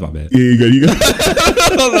 That's my bad. Yeah, you go.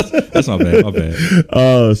 That's my bad. My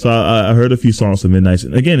bad. So I heard a few songs from Midnight's,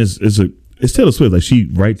 and again, it's Taylor Swift. Like she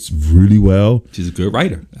writes really well. She's a good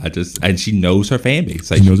writer. And she knows her fan base.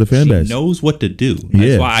 Like she knows her fan base. She knows what to do.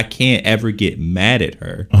 That's why I can't ever get mad at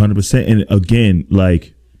her. 100%. And again,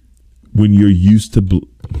 like when you're used to,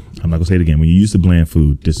 I'm not gonna say it again. When you're used to bland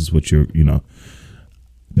food, this is what the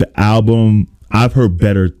album. I've heard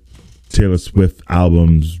better Taylor Swift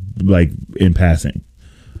albums like in passing.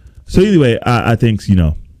 So anyway, I think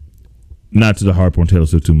not to the harp on Taylor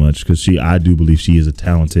Swift too much because I do believe she is a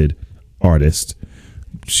talented artist.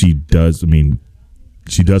 She does what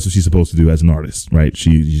she's supposed to do as an artist, right?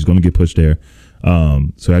 She's going to get pushed there.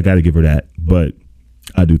 So I got to give her that. But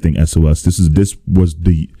I do think SOS. This was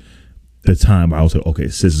the time where I was like, okay,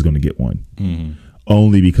 Sis is going to get one,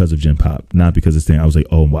 only because of Gen Pop, not because of this thing. I was like,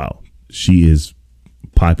 oh wow, she is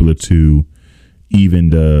popular to even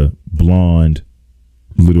the blonde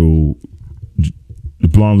little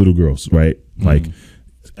girls, right? Like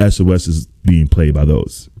SOS is being played by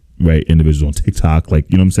those. Right, individuals on TikTok, like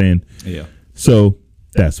you know what I'm saying? Yeah. So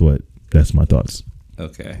that's my thoughts.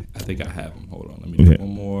 Okay, I think I have them. Hold on, let me do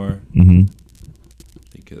one more.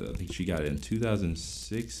 She got it in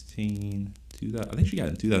 2016. I think she got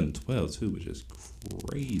it in 2012 too, which is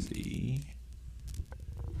crazy.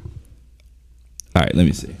 All right, let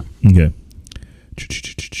me see. Okay.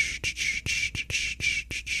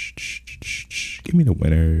 Give me the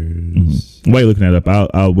winners. While you're looking that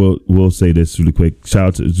up, we'll say this really quick.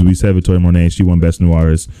 Shout out to, we said Victoria Monet. She won Best New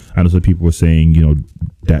Artist. I know some people were saying,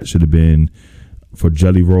 that should have been for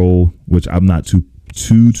Jelly Roll, which I'm not too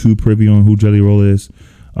privy on who Jelly Roll is.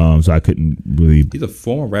 So I couldn't really. He's a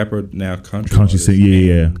former rapper, now country singer.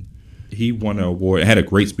 Yeah. He won an award. Had a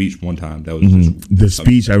great speech one time. That was the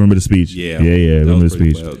speech. I remember the speech. Yeah. I remember the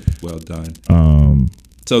speech. Well done.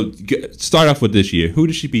 So start off with this year. Who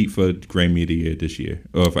did she beat for Grammy of the Year this year,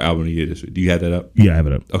 or for Album of the Year this year? Do you have that up? Yeah, I have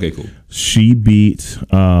it up. Okay, cool. She beat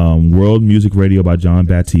World Music Radio by John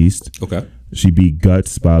Baptiste. Okay. She beat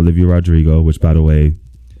Guts by Olivia Rodrigo, which, by the way,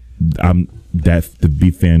 the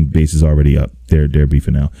beef fan base is already up. They're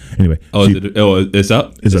beefing now. Anyway. It's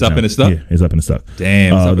up. It's up and it's stuck. Yeah, it's up and it's stuck.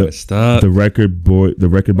 Damn, it's up and it's stuck. The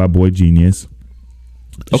record by Boy Genius.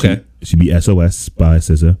 Okay. She beat SOS by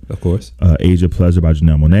SZA. Of course. Age of Pleasure by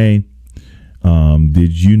Janelle Monáe.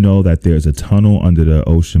 Did you know that there's a tunnel under the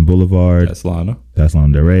Ocean Boulevard? That's Lana. That's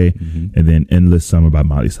Lana Del Rey. And then Endless Summer by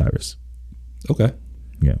Miley Cyrus. Okay.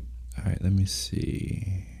 Yeah. All right, let me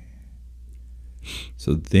see.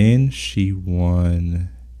 So then she won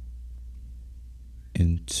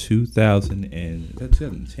in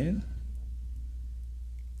 2010?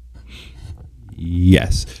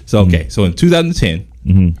 Yes. So, okay. So in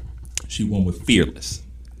 2010, she won with Fearless.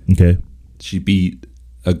 Okay. She beat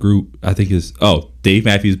a group, I think is, Dave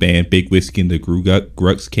Matthews Band, Big Whiskey and the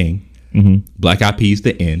Grux King, Black Eyed Peas,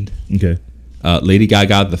 The End. Okay. Lady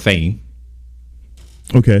Gaga, The Fame.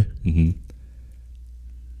 Okay.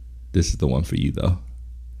 This is the one for you, though.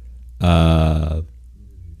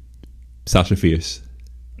 Sasha Fierce.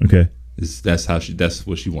 Okay. That's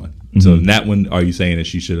what she won. So in that one, are you saying that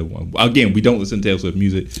she should have won? Again, we don't listen to Taylor Swift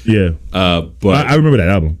music. Yeah. But I remember that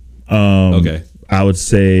album. Okay. I would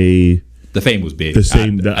say The Fame was big. The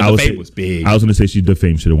Fame was big. I was going to say The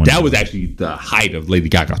Fame should have won. That was actually the height of Lady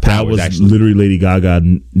Gaga's power. That was literally Lady Gaga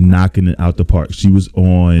knocking it out the park. She was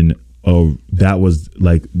on. That was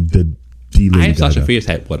like the Lady I Am Gaga. Sasha Fierce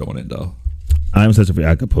had what on it though? I Am Sasha Fierce.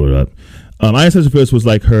 I could pull it up. I Am Sasha Fierce was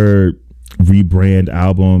like her rebrand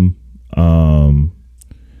album.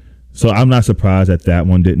 So I'm not surprised that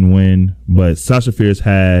one didn't win. But Sasha Fierce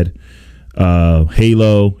had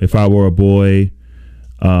Halo, If I Were a Boy,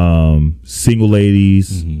 Single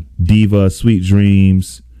Ladies, Diva, Sweet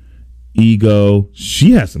Dreams, Ego.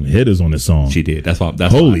 She had some hitters on this song. She did. That's why.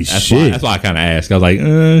 Holy shit! That's why I kind of asked. I was like,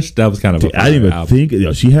 that was kind of. I didn't even think.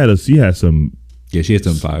 She had some. Yeah, she had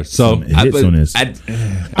some fire. So hits on this. I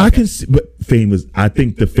can see, but Fame was. I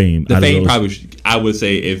think the Fame. The Fame probably. I would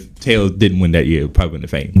say if Taylor didn't win that year, it would probably win the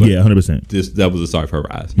Fame. But yeah, 100%. That was the start of her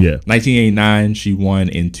rise. Yeah. 1989, she won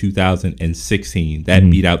in 2016. That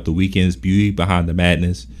beat out The Weeknd's Beauty Behind the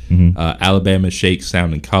Madness, Alabama Shake's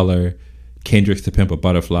Sound and Color, Kendrick's To Pimp a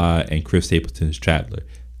Butterfly, and Chris Stapleton's Traveler.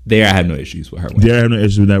 There, I have no issues with her winning. There, I have no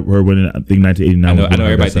issues with her winning. I think 1989. I know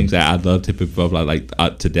everybody thinks that I love To Pimp a Butterfly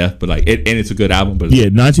to death, but and it's a good album. But yeah,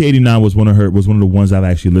 1989 was one of the ones I've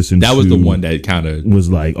actually listened to. That was the one that kind of was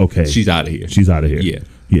like, okay, she's out of here. She's out of here.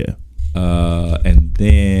 Yeah. And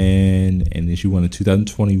then she won in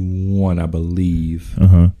 2021, I believe.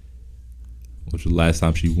 Which was the last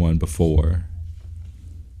time she won before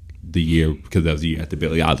the year, because that was the year after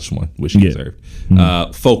Billie Eilish won, which she deserved.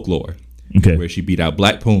 Folklore. Okay. Where she beat out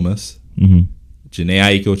Black Pumas, Janae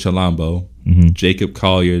Aiko Chalambo, Jacob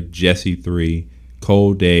Collier, Jesse 3,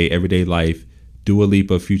 Cold Day, Everyday Life, Dua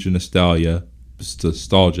Lipa, Future Nostalgia,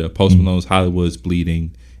 Post Malone's Hollywood's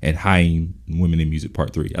Bleeding, and Haim Women in Music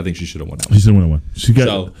Part 3. I think she should have won that one. She should have won one.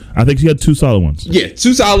 I think she had two solid ones. Yeah,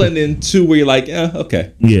 two solid and then two where you're like,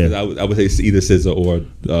 okay. Yeah. I would say either SZA or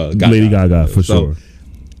Gaga. Lady Gaga, for sure.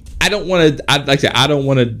 I don't want to, like I said, I don't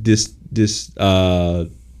want to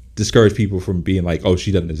discourage people from being like, oh,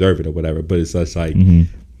 she doesn't deserve it or whatever, but it's just like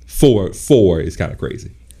four is kind of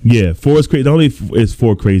crazy. Yeah, 4 is crazy. Not only is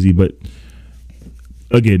 4 crazy, but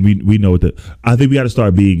again, we know what I think we got to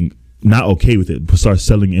start being not okay with it, but start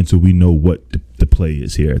selling into we know what the play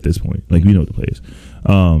is here at this point. Like we know what the play is,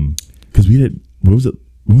 because we did. When was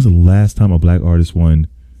the last time a black artist won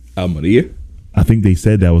Album of the Year? I think they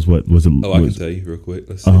said that was what was it. Oh, I can tell you real quick.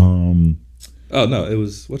 Let's see. Oh no, it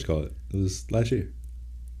was It was last year.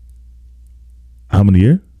 Album of the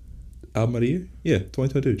Year? Album of the Year? Yeah,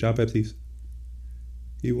 2022. John Baptiste.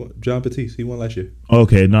 He won. John Batiste. He won last year.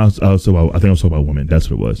 Okay, no, I think I was talking about women. That's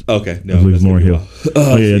what it was. Okay, no, it was Lauryn Hill.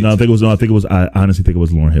 Oh yeah, no, I think it was. I honestly think it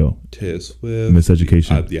was Lauryn Hill. Taylor Swift.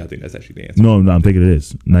 Miseducation. I think that's actually the answer. No, I'm thinking it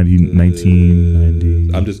is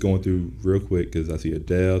 1990. I'm just going through real quick because I see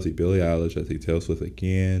Adele, I see Billie Eilish, I see Taylor Swift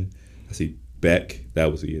again, I see Beck.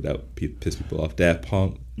 That was the year that pissed people off. Daft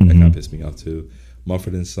Punk. That kind of pissed me off too.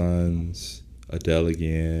 Mumford and Sons. Adele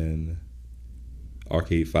again.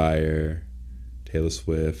 Arcade Fire. Taylor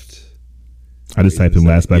Swift. I just typed in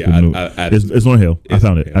last black woman. It's Lauryn Hill. I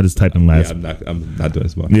found it. I just typed in last. Yeah, I'm not doing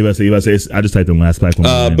this much. You about to say I just typed in last black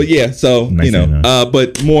woman. But yeah, so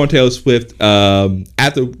but more on Taylor Swift.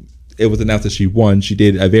 After it was announced that she won, she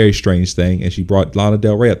did a very strange thing, and she brought Lana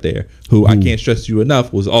Del Rey up there, who I can't stress to you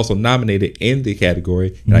enough was also nominated in the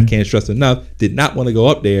category, and I can't stress enough did not want to go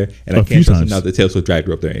up there, and I can't stress enough that Taylor Swift dragged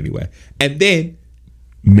her up there anyway, and then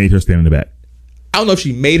made her stand in the back. I don't know if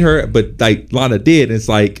she made her, but like Lana did. And it's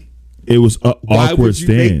like it was an awkward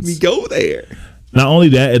stance. Make me go there? Not only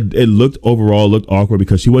that, it looked awkward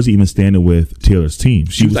because she wasn't even standing with Taylor's team.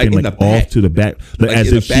 She was standing like off to the back,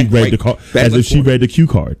 as if she read the card, as if she read the cue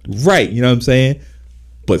card. Right, you know what I'm saying?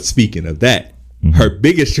 But speaking of that, her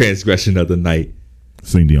biggest transgression of the night,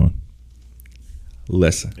 Celine Dion.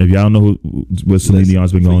 Listen, if y'all don't know what Celine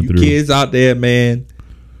Dion's been going through, kids out there, man.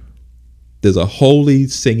 There's a holy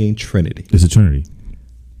singing trinity. There's a trinity.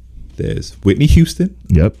 There's Whitney Houston.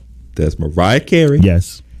 Yep. There's Mariah Carey.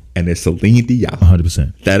 Yes. And there's Celine Dion.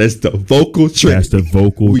 100%. That is the vocal trinity. That's the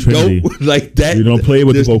vocal trinity. Don't, like that. We don't play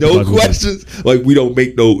with the vocal. There's no questions. Like we don't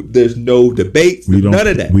make no. There's no debates. None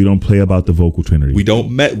of that. We don't play about the vocal trinity. We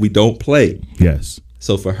don't play. Yes.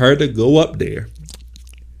 So for her to go up there,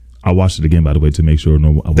 I watched it again, by the way, to make sure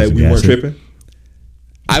that we weren't tripping.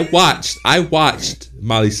 I watched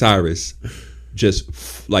Miley Cyrus just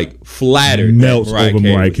flattered melt over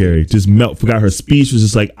Mariah Carey. Just melt. Forgot her speech was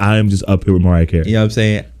just like, I'm just up here with Mariah Carey. You know what I'm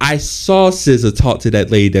saying? I saw SZA talk to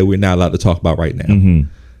that lady that we're not allowed to talk about right now.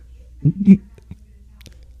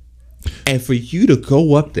 And for you to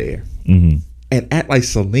go up there and act like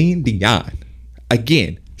Celine Dion,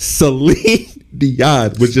 again, Celine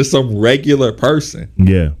Dion was just some regular person.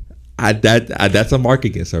 Yeah. That's a mark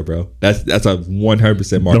against her, bro. That's a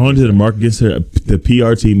 100% mark. The only the mark against her, the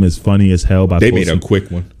PR team is funny as hell. They made a quick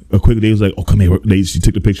one. They was like, oh, come here. She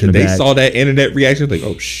took the picture in the back. They saw that internet reaction, like,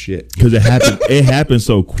 oh shit, because it happened. It happened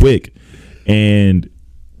so quick, and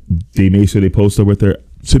they made sure they posted her with her.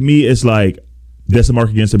 To me, it's like that's a mark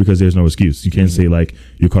against her because there's no excuse. You can't say like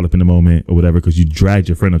you're caught up in the moment or whatever because you dragged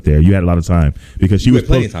your friend up there. You had a lot of time because she was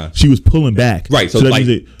pulling back. Right. So like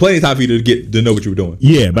plenty of time for you to get to know what you were doing.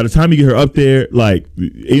 Yeah. By the time you get her up there, like,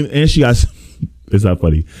 and she got. It's not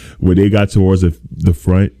funny when they got towards the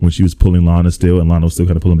front when she was pulling Lana still, and Lana was still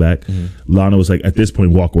kind of pulling back. Lana was like, at this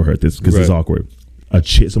point, walk with her because it's awkward.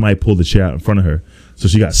 Somebody pulled the chair out in front of her, so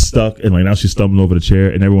she got stuck, and like now she's stumbling over the chair,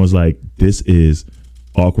 and everyone's like, this is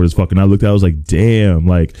awkward as fuck. And I looked at it, I was like, damn,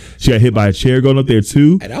 like she got hit by a chair going up there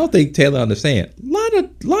too. And I don't think Taylor understand.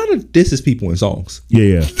 Lana disses people in songs.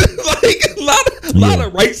 Yeah. Like Lana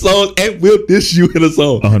writes songs and will diss you in a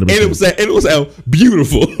song. 100%. And it was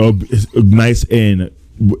beautiful. It's nice and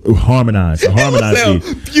harmonized.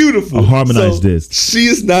 Beautiful. Harmonized this. She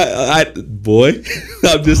is not. I'm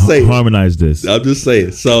just saying. Harmonized this. I'm just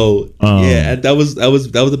saying. So yeah, that was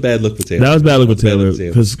a bad look for Taylor. That was a bad look for Taylor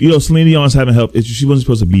because Celine Dion's having help. She wasn't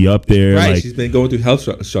supposed to be up there. Right. Like, she's been going through health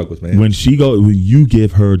struggles, man. When you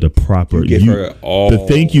give her the proper, her all.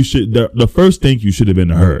 The first thank you should have been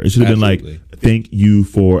to her. It should have been like, thank you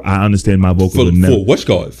for. I understand my vocals for what's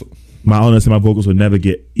called. My vocals would never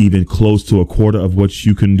get even close to a quarter of what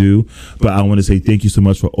you can do. But I want to say thank you so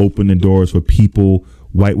much for opening doors for people,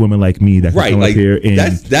 white women like me, that can come up here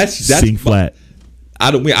and sing flat. I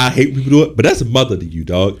hate when people do it, but that's a mother to you,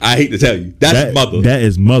 dog. I hate to tell you. That's mother. That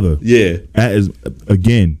is mother. Yeah. That is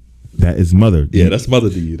mother. Yeah, that's mother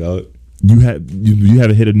to you, dog. You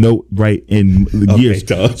haven't hit a note right in years.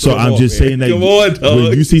 Dog. So I'm just saying that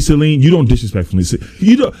when you see Celine, you don't disrespectfully see.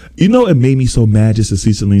 You know it made me so mad just to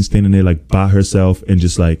see Celine standing there like by herself and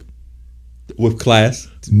just like with class,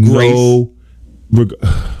 grace.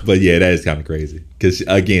 But yeah, that is kind of crazy because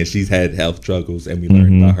again, she's had health struggles, and we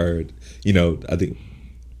learned about her. You know, I think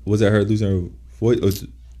was it her losing her voice?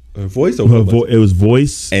 Her voice or it was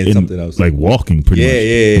voice and something else, like walking. Pretty much.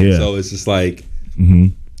 Yeah. So it's just like.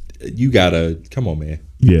 You gotta come on, man.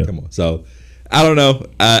 Yeah, come on. So I don't know.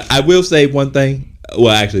 I will say one thing.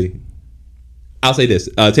 Well, actually, I'll say this.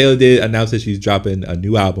 Taylor did announce that she's dropping a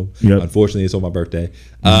new album. Yep. Unfortunately, it's on my birthday.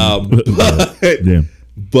 But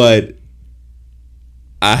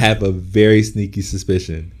I have a very sneaky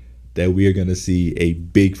suspicion that we are gonna see a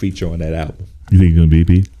big feature on that album. You think it's gonna be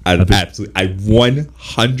B? I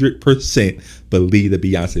 100% believe that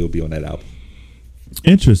Beyonce will be on that album.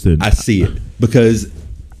 Interesting. I see it because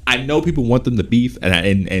I know people want them to beef,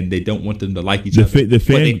 and they don't want them to like each other. But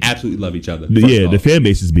they absolutely love each other. The fan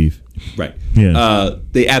base is beef. Right. Yeah.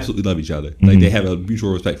 They absolutely love each other. Like they have a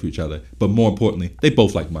mutual respect for each other. But more importantly, they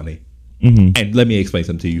both like money. And let me explain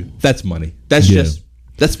something to you. That's money.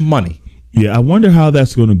 That's money. Yeah, I wonder how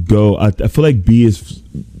that's going to go. I feel like B is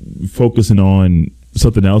focusing on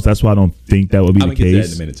something else. That's why I don't think that would be the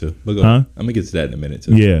case. I'm gonna get to that in a minute too. But I'm gonna get to that in a minute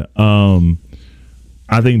too. Yeah.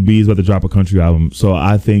 I think B is about to drop a country album, so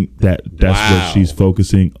I think that's what she's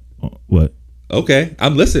focusing on. What? Okay,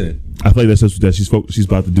 I'm listening. I feel like that she's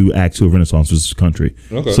about to do Act 2 of Renaissance, which is country.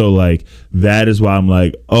 Okay. So like that is why I'm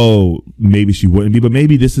like, oh, maybe she wouldn't be, but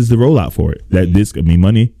maybe this is the rollout for it. That this could mean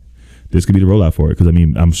money. This could be the rollout for it because I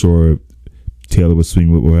mean I'm sure Taylor would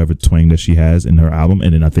swing with whatever twang that she has in her album,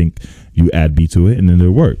 and then I think you add B to it, and then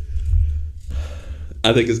it'll work.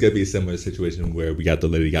 I think it's gonna be a similar situation where we got the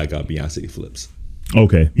Lady Gaga Beyonce flips.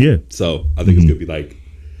 Okay, yeah. So I think it's gonna be like,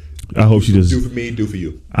 I hope she does. Do for me, do for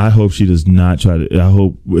you. I hope she does not try to. I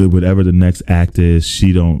hope whatever the next act is,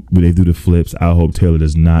 when they do the flips, I hope Taylor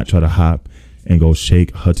does not try to hop and go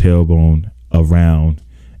shake her tailbone around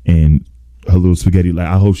and her little spaghetti. Like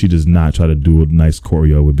I hope she does not try to do a nice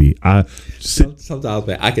choreo with B. Sometimes,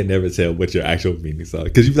 man, I can never tell what your actual meanings are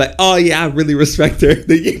because you be like, oh yeah, I really respect her.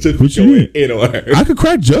 Then you just what you mean? In on her. I could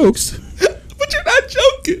crack jokes. But you're not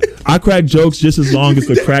joking. I crack jokes just as long as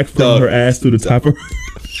the crack from her ass through the top of her.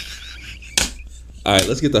 All right,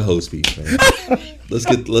 let's get the host speech, man. Let's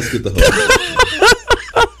get the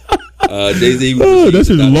host. Jay-Z. Oh,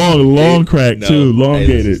 this is long crack too,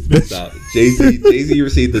 elongated. Jay-Z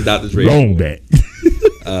received the Dr. Dre long back.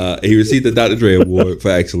 He received the Dr. Dre Award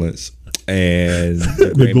for excellence, and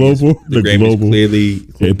the global clearly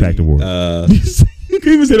Impact Award. You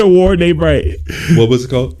can even say the award name right. What was it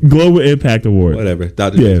called? Global Impact Award. Whatever.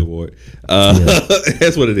 Dr. Dre's Award.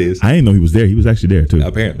 That's what it is. I didn't know he was there. He was actually there too.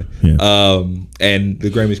 Apparently. Yeah. And the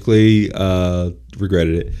Grammys clearly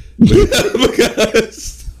regretted it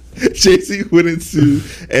because Jay-Z went into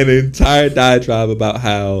an entire diatribe about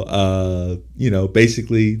how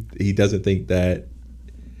basically he doesn't think that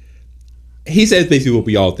he says basically what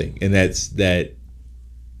we all think, and that's that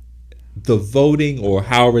the voting or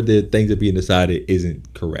however the things are being decided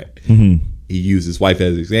isn't correct. He used his wife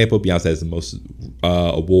as an example. Beyonce has the most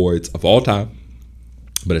awards of all time,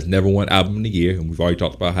 but it's never won album of the year. And we've already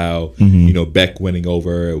talked about how Beck winning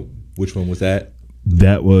over, which one was that?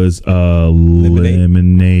 That was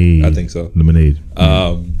Lemonade. I think so. Lemonade.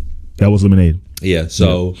 That was Lemonade. Yeah.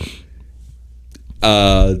 So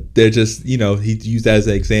they're just, he used that as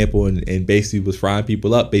an example and basically was frying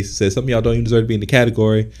people up. Basically said, some of y'all don't even deserve to be in the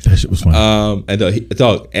category. That shit was funny.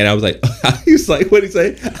 And I was like, he was like, what'd he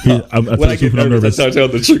say? When I get nervous, I tell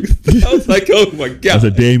the truth. I was like, oh my God. I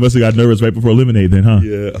said, damn, you must have got nervous right before Lemonade then, huh?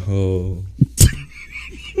 Yeah. Oh.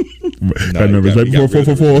 Got nervous right before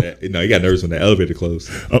 444. No, he got nervous when the elevator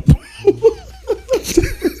closed.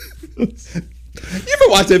 You ever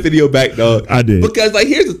watch that video back, dog? I did. Because,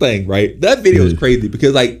 here's the thing, right? That video is crazy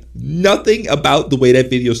because, nothing about the way that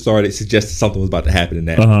video started suggested something was about to happen in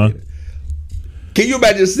that elevator. Can you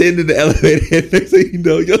imagine sitting in the elevator and next thing you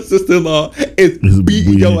know, your sister-in-law is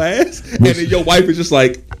beating your ass and then your wife is just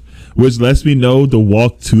like... Which lets me know the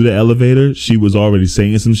walk to the elevator, she was already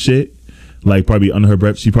saying some shit. Probably under her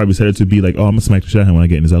breath, she probably said it to be like, oh, I'm going to smack the shit out of him when I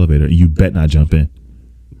get in this elevator. You bet not jump in.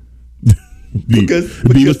 Because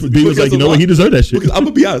B was like, you know what? He deserved that shit. Because I'm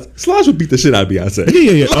gonna be honest, Solange would beat the shit out of Beyonce.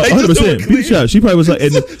 Yeah, 100%. Beat the shit out. She probably was like,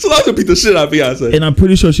 Solange would beat the shit out of Beyonce. And I'm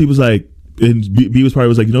pretty sure she was like, and B was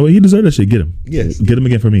like, you know what? He deserved that shit. Get him. Yes. Get him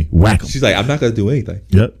again for me. Whack him. She's like, I'm not gonna do anything.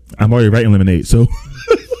 Yep. I'm already writing Lemonade, so.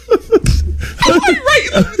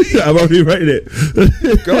 I'm already writing it.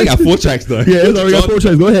 Girl, I got 4 tracks done. Yeah, it's already got 4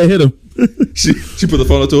 tracks. Go ahead, hit him. She put the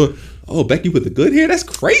phone up to her. Oh, Becky with the good hair? That's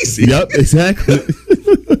crazy. Yep, exactly.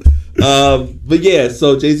 But yeah,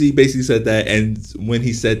 so Jay-Z basically said that, and when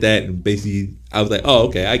he said that, and basically I was like, oh,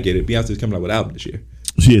 okay, I get it. Beyonce's coming out with an album this year.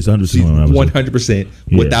 She is 100%.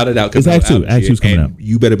 100%, without a doubt. It's Act 2. Act 2's coming out.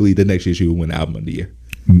 You better believe the next year she will win the album of the year.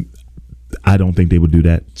 I don't think they would do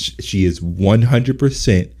that. She is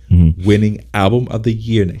 100% winning album of the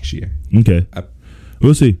year next year. Okay,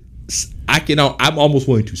 we'll see. I'm almost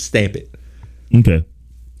willing to stamp it. Okay.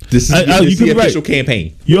 This is the official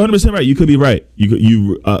campaign. You're 100% right. You could be right.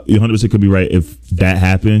 You 100% could be right if that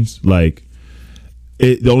happens.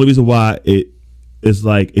 The only reason why it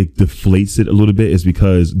deflates it a little bit is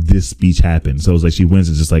because this speech happened. So it's like she wins.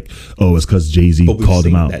 It's just like, oh, it's because Jay-Z called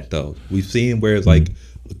him out. That though we've seen where it's like,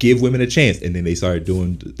 give women a chance, and then they started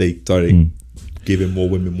giving more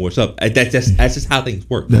women more stuff. That's just how things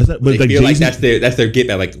work. They feel like that's their get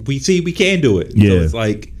back. Like we can do it. Yeah, so it's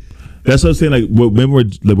like that's what I'm saying. Like remember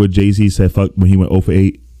what Jay-Z said? Fuck when he went 0 for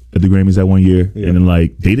 8 at the Grammys that one year, and then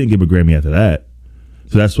like they didn't give him a Grammy after that.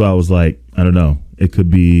 So that's why I was like, I don't know. It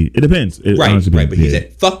could be. It depends. Right. But he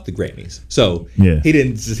said fuck the Grammys. So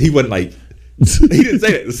he wasn't like. He didn't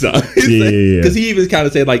say that in the song. Because he even kind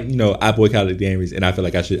of said like, I boycotted the Grammys, and I feel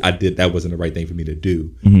like that wasn't the right thing for me to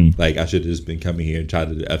do. Like I should have just been coming here and tried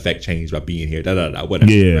to affect change by being here. Whatever.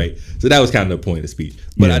 Right. So that was kind of the point of the speech.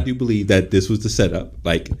 But I do believe that this was the setup.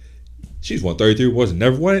 Like she's won 33 awards and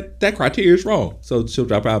never won it. That criteria is wrong. So she'll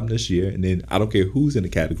drop an album this year, and then I don't care who's in the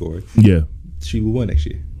category. Yeah. She will win next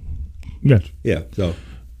year. Gotcha. Yeah. So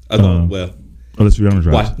unless Rihanna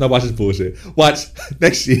drops. Watch this bullshit. Watch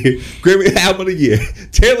next year, Grammy Album of the Year,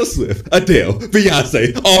 Taylor Swift, Adele,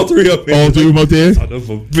 Beyonce, all three up there. All three of them up there? Son of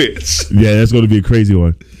a bitch. Yeah, that's going to be a crazy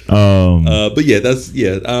one. But yeah,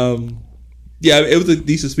 it was a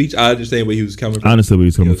decent speech. I understand where he was coming from. Honestly, where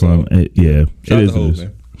he's coming from. Shout out to Hov,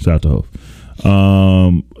 man. Shout out to Hov.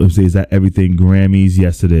 Let's see, is that everything Grammys?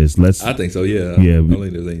 Yes, it is. I think so, yeah. I don't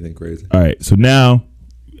think there's anything crazy. All right, so now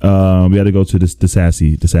we got to go to the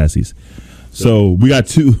sassies. So we got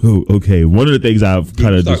two. Okay, one of the things I've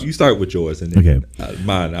kind of you start with yours, and then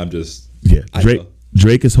mine. I'm just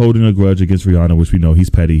Drake is holding a grudge against Rihanna, which we know he's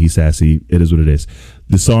petty, he's sassy. It is what it is.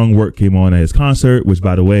 The song "Work" came on at his concert, which,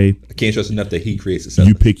 by the way, I can't stress enough that he creates a set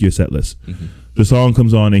you list. Pick your set list. The song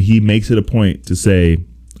comes on, and he makes it a point to say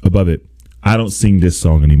above it, "I don't sing this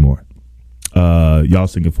song anymore. Y'all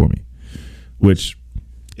sing it for me." Which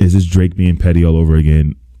is this Drake being petty all over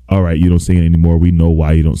again? All right, you don't sing it anymore. We know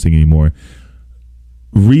why you don't sing anymore.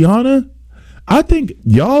 Rihanna, I think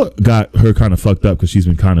y'all got her kind of fucked up because she's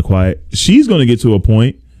been kind of quiet. She's going to get to a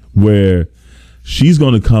point where she's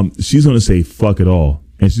going to say fuck it all,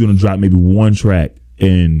 and she's going to drop maybe one track,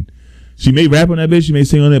 and she may rap on that bitch, she may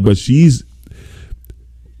sing on it, but she's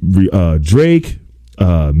Drake,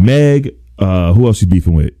 Meg, who else she's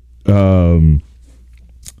beefing with? Those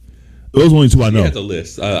are only two I know. She has a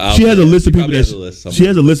list. She has a list of people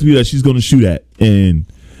that she's going to shoot at, and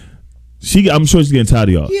I'm sure she's getting tired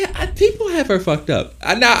of y'all. Yeah, people have her fucked up.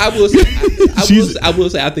 I will say,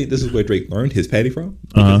 I think this is where Drake learned his petty from,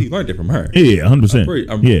 because he learned it from her. Yeah,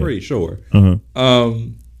 100%. I'm pretty sure. But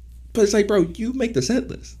it's like, bro, you make the set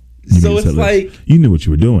list, so it's like you knew what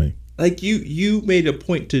you were doing. Like you made a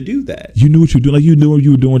point to do that. You knew what you were doing. Like you knew what you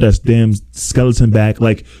were doing with that damn skeleton back.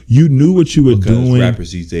 Like you knew what you were doing.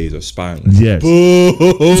 Rappers these days are spineless. Yes.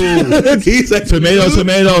 He's like, tomato,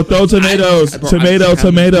 throw tomatoes. Tomato.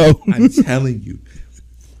 I'm telling you.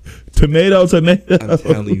 Tomato. I'm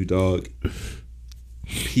telling you, dog.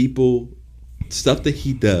 Stuff that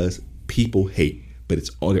he does, people hate. But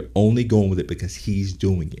they're only going with it because he's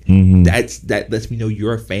doing it. That lets me know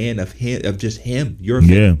you're a fan of him, of just him. You're a fan.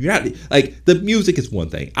 Yeah. You're not like the music is one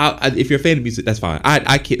thing. If you're a fan of music, that's fine.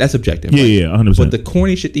 I can't. That's objective. Yeah, 100%. But the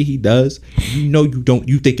corny shit that he does, you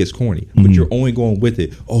think it's corny, but you're only going with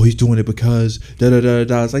it. Oh, he's doing it because da da da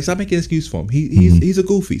da. It's like, stop making an excuse for him. He's a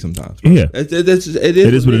goofy sometimes. Bro. Yeah, it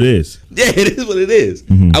is what it is. Yeah, it is what it is.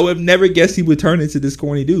 I would have never guessed he would turn into this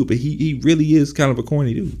corny dude, but he really is kind of a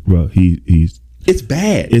corny dude. Bro, he's. It's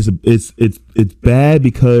bad. It's bad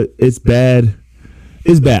because it's bad.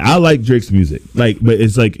 It's bad. I like Drake's music, but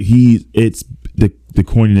it's like the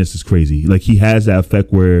corniness is crazy. Like he has that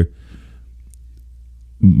effect where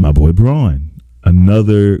my boy Braun,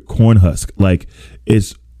 another corn husk. Like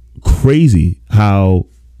it's crazy how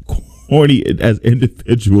corny as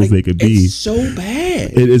individuals they could be. It's so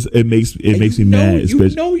bad. It is. It makes me mad.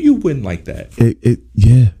 You wouldn't like that.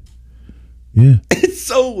 Yeah. It's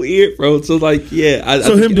so weird, bro. So like,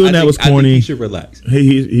 him doing that was corny. He should relax.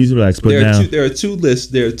 He's relaxed, but there are two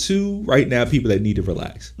lists. There are two right now people that need to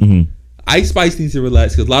relax. Ice Spice needs to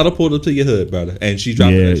relax because Lotto pulled up to your hood, brother, and she's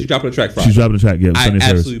dropping a track Friday. She's dropping a track. Yeah, I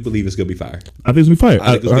absolutely believe it's gonna be fire. I think it's gonna be fire.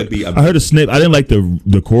 I think it's gonna be. I heard a snip. I didn't like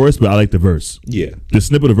the chorus, but I like the verse. Yeah, the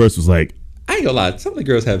snip of the verse was like. I ain't gonna lie. Some of the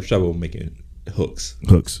girls have trouble making hooks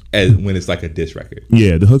as when it's like a diss record.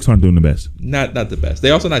 Yeah, the hooks aren't doing the best. Not the best.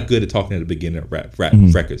 They're also not good at talking at the beginning of rap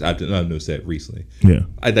records. I've noticed that recently. Yeah,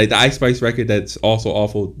 the Ice Spice record, that's also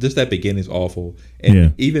awful. Just that beginning is awful.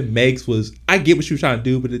 And even Meg's was. I get what she was trying to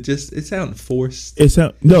do, but it sounded forced. It just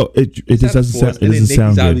doesn't sound. It doesn't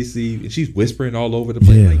sound good. Obviously, she's whispering all over the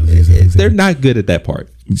place. Exactly. They're not good at that part.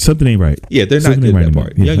 Something ain't right. Yeah, they're not good at that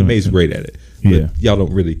part. Young M.A's great at it. Yeah, y'all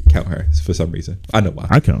don't really count her for some reason. I know why.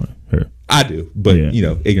 I count her. I do, but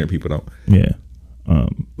ignorant people don't. Yeah.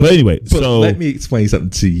 But anyway, so let me explain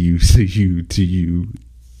something to you.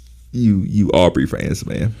 you Aubrey fans,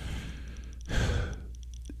 man.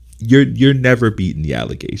 You're never beating the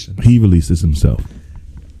allegation. He releases himself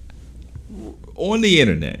on the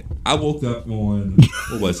internet. I woke up on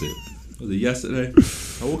what was it? Was it yesterday?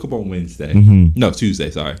 I woke up on Wednesday. No,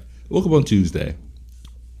 Tuesday. Sorry, I woke up on Tuesday,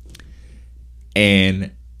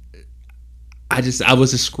 and I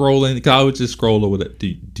was just scrolling. I was just scrolling with it.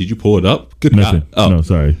 Did you pull it up? Good Nothing. God. Oh no,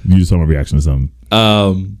 sorry. You just saw my reaction to something.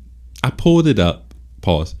 I pulled it up.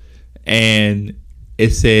 Pause, and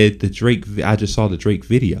it said the Drake. I just saw the Drake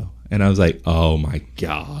video, and I was like, "Oh my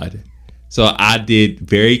God!" So I did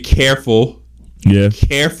very careful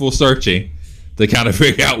searching to kind of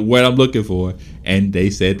figure out what I'm looking for, and they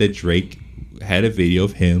said that Drake had a video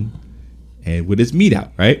of him and with his meat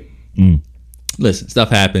out. Right? Listen, stuff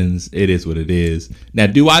happens. It is what it is. Now,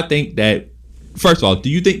 do I think that? First of all, do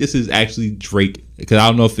you think this is actually Drake? Because I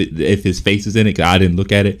don't know if his face is in it. Because I didn't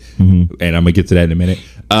look at it, and I'm gonna get to that in a minute.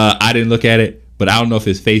 I didn't look at it, but I don't know if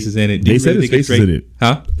his face is in it. They said his face is in it,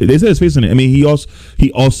 huh? They said his face is in it. I mean, he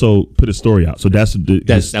also put a story out, so that was fake.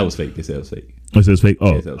 They said it was fake. They said it was fake.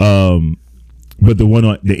 Oh, yeah, but the one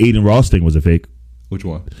on the Aiden Ross thing was a fake. Which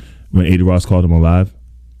one? When Aiden Ross called him on live.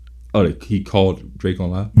 Oh, he called Drake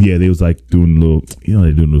on live? Yeah, they was like doing a little,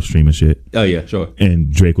 they're doing a little streaming shit. Oh, yeah, sure. And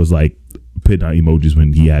Drake was like putting out emojis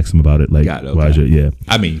when he asked him about it. Like, got it, okay. Yeah.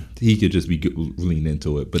 I mean, he could just be leaning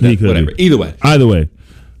into it, but whatever. Either way.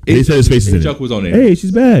 They said his face is in Chuck it. Was on there. Hey,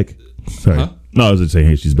 she's back. Sorry. Huh? No, I was just saying,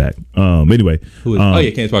 hey, she's back. Anyway.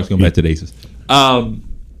 Candace Parker's going back to the Aces.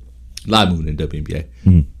 Live movement in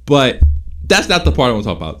WNBA. But that's not the part I want to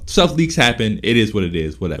talk about. Stuff leaks happen. It is what it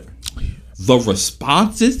is. Whatever. The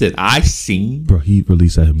responses that I've seen, bro, he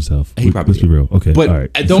released that himself. He probably Let's be real. Okay, but all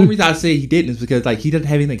right. The only reason I say he didn't is because like he doesn't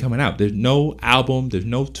have anything coming out. There's no album. There's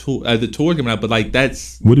no tour. The tour coming out, but like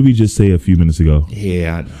that's. What did we just say a few minutes ago?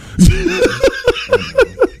 Yeah, I know.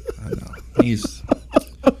 He's.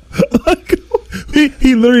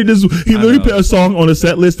 He literally put a song on a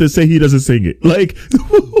set list and say he doesn't sing it. Like,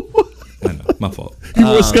 I know, my fault. He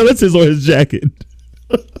wore skeletons on his jacket.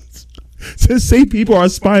 To say people are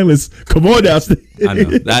spineless. Come on now. I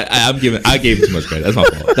know. I gave him too much credit.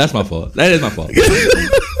 That's my fault. That is my fault.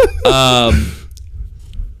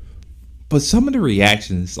 But some of the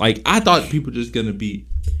reactions, like I thought people were just gonna be.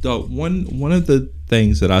 One of the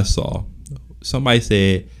things that I saw, somebody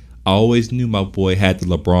said, "I always knew my boy had the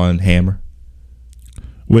LeBron hammer."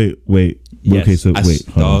 Wait. Yes, okay, so wait,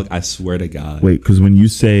 dog. I swear to God. Wait, because when you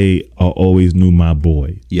say "I always knew my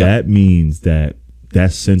boy," that means that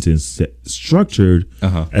sentence structured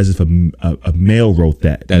as if a male wrote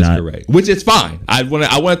that. That's correct. Which is fine. I want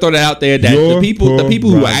to throw that out there. That the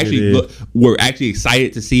people who actually were actually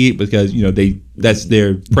excited to see it because that's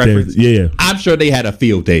their preference. Yeah. I'm sure they had a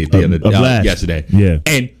field day yesterday. Yeah.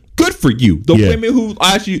 And good for you. The women who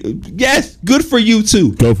actually, yes, good for you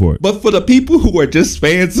too. Go for it. But for the people who are just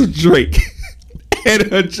fans of Drake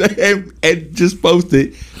and just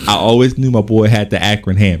posted, I always knew my boy had the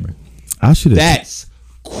Akron hammer. That's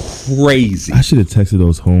crazy. I should have texted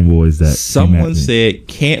those homeboys that someone said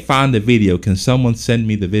can't find the video. Can someone send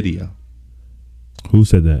me the video? Who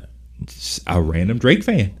said that? A random Drake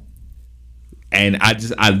fan. And I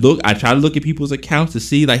try to look at people's accounts to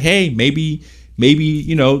see like, hey, maybe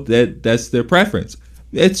that's their preference.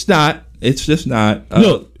 It's not. It's just not.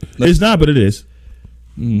 No, it's not, but it is.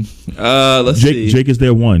 Let's see. Drake is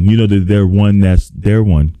their one. Their one. That's their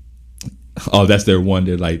one. Oh, that's their one.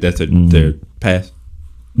 They're like that's their pass.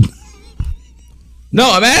 No,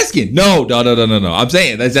 I'm asking. No. I'm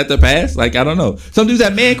saying is that their pass? Like I don't know. Some dudes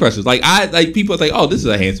have man crushes. Like people are like, oh, this is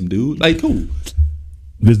a handsome dude. Like cool.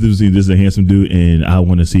 This is a handsome dude, and I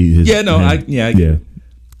want to see his. Yeah, no,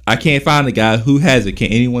 I can't find a guy who has it.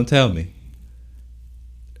 Can anyone tell me,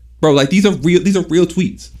 bro? Like these are real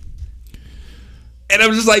tweets. And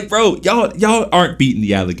I'm just like, bro, y'all aren't beating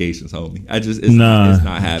the allegations, homie. It's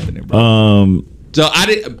not happening, bro. So I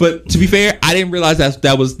didn't. But to be fair, I didn't realize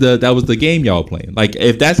that was the game y'all playing. Like,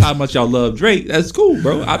 if that's how much y'all love Drake, that's cool,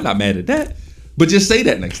 bro. I'm not mad at that. But just say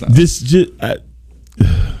that next time.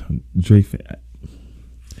 Drake fan.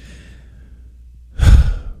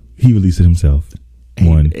 He released it himself.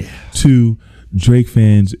 1, 2. Drake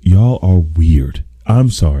fans, y'all are weird. I'm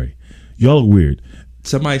sorry, y'all are weird.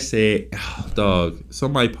 Somebody said,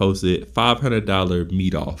 somebody posted $500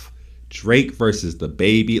 meet off. Drake versus the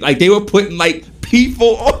baby. Like they were putting like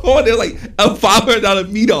people on there like a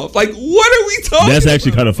 $500 meet off. Like what are we talking That's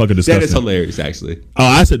actually kind of fucking disgusting. That is hilarious actually. Oh,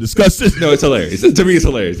 I said disgusting. No, it's hilarious. To me it's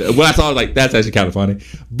hilarious. When I saw it, like that's actually kind of funny.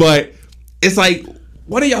 But it's like,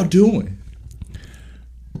 what are y'all doing?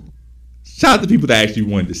 Shout out to people that actually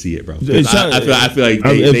wanted to see it, bro. I feel like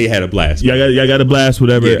they had a blast. Yeah, y'all got a blast,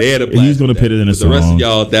 whatever. Yeah, they had a blast. He's gonna put it in a song. The rest of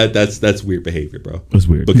y'all, that's weird behavior, bro. That's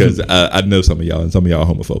weird because I know some of y'all, and some of y'all are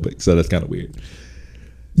homophobic, so that's kind of weird.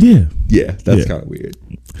 Yeah, that's kind of weird.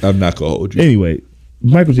 I'm not gonna hold you. Anyway,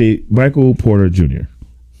 Michael Porter Jr.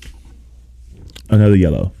 Another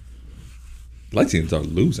yellow. Lexingtons are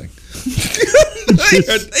losing. they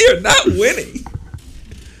are not winning.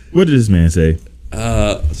 What did this man say?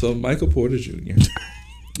 So Michael Porter Jr.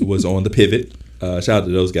 was on the pivot. Shout out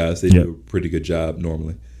to those guys. They do a pretty good job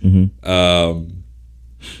normally. Mm-hmm.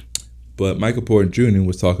 But Michael Porter Jr.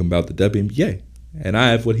 was talking about the WNBA. And I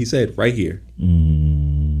have what he said right here.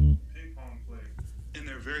 Ping pong player. And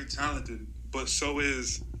they're very talented, but so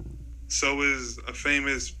is a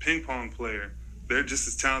famous ping pong player. They're just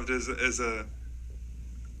as talented as a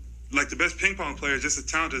like the best ping pong player is just as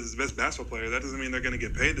talented as the best basketball player. That doesn't mean they're going to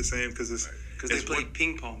get paid the same because they play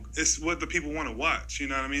ping pong. It's what the people want to watch. You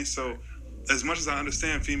know what I mean? So, as much as I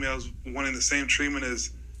understand females wanting the same treatment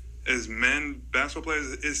as men basketball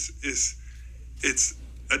players, it's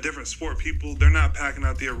a different sport. People, they're not packing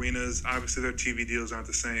out the arenas. Obviously, their TV deals aren't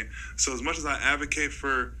the same. So, as much as I advocate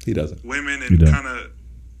for women and kind of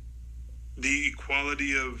the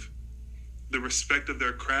equality of the respect of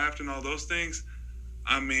their craft and all those things,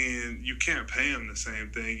 I mean, you can't pay them the same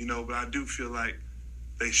thing, you know, but I do feel like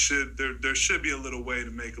there should be a little way to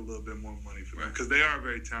make a little bit more money for them because they are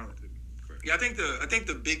very talented. Yeah, I think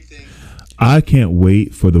the big thing. I can't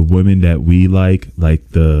wait for the women that we like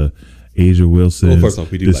the Asia Wilsons, first off,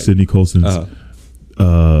 we do the like Sydney Colsons,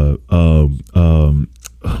 oh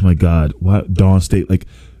my God, what Dawn State, like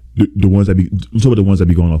the ones that be, I'm talking about the ones that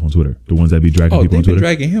be going off on Twitter, the ones that be dragging people on Twitter.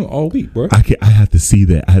 Dragging him all week, bro. I have to see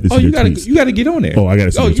that. I have to see you gotta get on there. Oh, I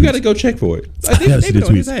gotta see. You gotta go check for it. They've been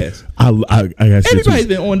on his ass. Everybody's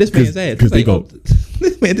been on this man's ass because they go,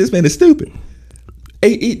 this man is stupid.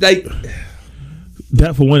 Like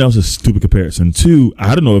that for one, that was a stupid comparison. Two,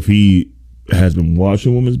 I don't know if he has been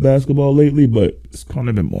watching women's basketball lately, but it's kind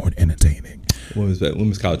of been more entertaining.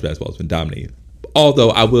 Women's college basketball has been dominating. Although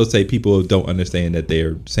I will say people don't understand that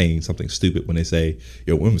they're saying something stupid when they say,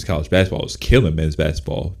 women's college basketball is killing men's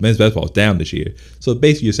basketball. Men's basketball is down this year. So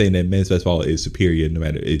basically you're saying that men's basketball is superior no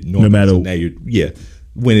matter. So now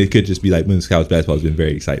when it could just be like women's college basketball has been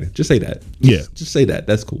very exciting. Just say that. Just say that.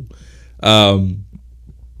 That's cool. Now,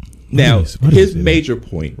 his major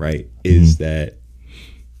point, right, is that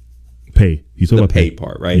pay. You talk the about pay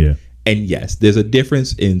part, right? Yeah. And yes, there's a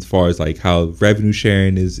difference in as far as like how revenue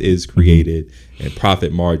sharing is created and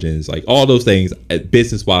profit margins, like all those things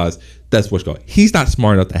business wise. That's what's going. He's not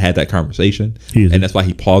smart enough to have that conversation, and that's why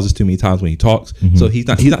he pauses too many times when he talks. So he's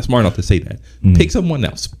not smart enough to say that. Pick someone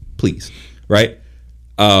else, please. Right?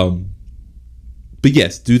 But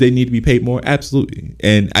yes, do they need to be paid more? Absolutely.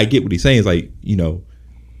 And I get what he's saying. Is like you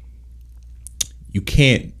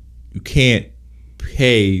can't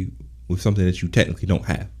pay with something that you technically don't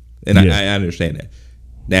have. And I understand that.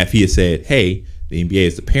 Now, if he had said, hey, the NBA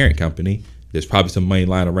is the parent company, there's probably some money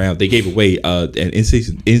lying around. They gave away an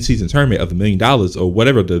in-season tournament of $1 million or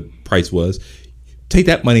whatever the price was. Take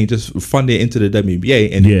that money and just fund it into the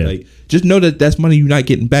WNBA. And just know that that's money you're not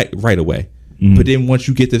getting back right away. But then once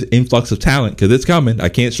you get this influx of talent, because it's coming, I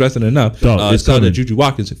can't stress it enough. Saw that Juju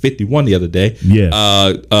Watkins at 51 the other day.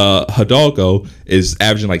 Hidalgo is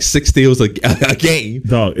averaging like 6 steals a game.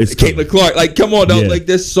 It's Caitlin Clark. Like, come on, dog. Like,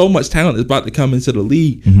 there's so much talent that's about to come into the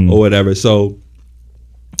league or whatever. So,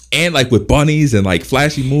 and like with bunnies and like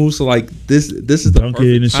flashy moves, so like this is the Duncan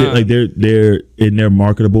and shit. Like they're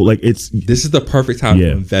marketable. Like this is the perfect time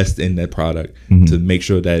to invest in that product to make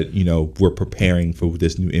sure that we're preparing for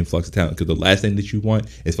this new influx of talent. Because the last thing that you want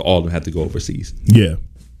is for all of them to have to go overseas.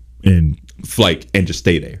 And just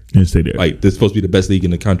stay there. Like this is supposed to be the best league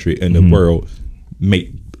in the country in the world.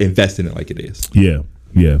 Invest in it like it is. No,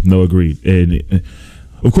 agreed. And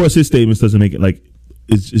of course, his statements doesn't make it like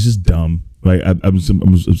it's just dumb. Like I'm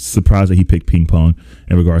surprised that he picked ping pong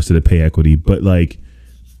in regards to the pay equity, but like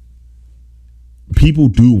people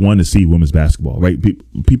do want to see women's basketball, right?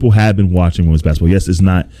 People have been watching women's basketball. Yes, it's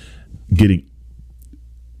not getting.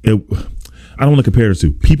 I don't want to compare it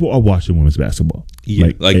to. People are watching women's basketball. Yeah,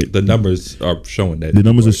 the numbers are showing that. The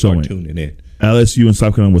numbers are showing. Tuning in. LSU and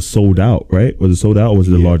South Carolina was sold out, right? Was it sold out, or was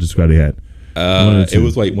it the largest crowd they had? It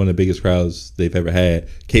was like one of the biggest crowds they've ever had.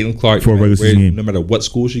 Caitlin Clark, for a regular season game, no matter what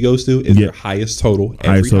school she goes to, is their highest total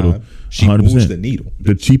every time. She 100%. moves the needle.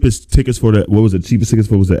 The cheapest tickets for the cheapest tickets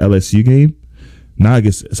for was the LSU game. Now I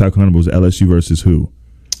guess South Carolina was LSU versus who?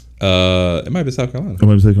 It might be South Carolina.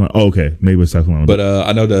 Oh, okay, maybe it was South Carolina. But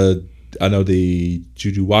I know the I know the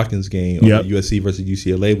Juju Watkins game, USC versus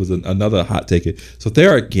UCLA was another hot ticket. So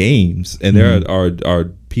there are games, and there are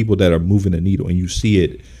people that are moving the needle, and you see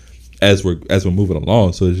it as we're moving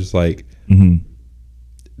along. So it's just like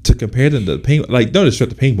to compare them to the ping, like don't disrupt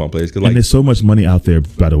the ping pong players, because like, and there's so much money out there.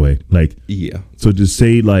 By the way, like so to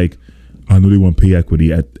say like I know they want pay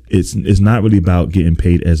equity. It's not really about getting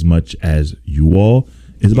paid as much as you all.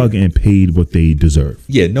 It's about getting paid what they deserve.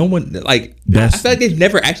 Yeah, no one like. I feel like they've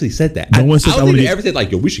never actually said that. No one says. I don't think they've ever said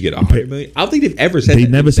like, "Yo, we should get $100 million." I don't think they've ever said. They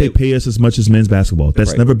never say pay us as much as men's basketball.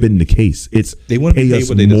 That's never been the case. It's they want to pay us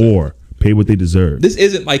what they more. Pay what they deserve. This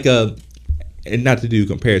isn't like a, and not to do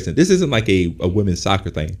comparison. This isn't like a women's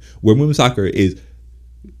soccer thing where women's soccer is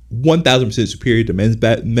 1,000% superior to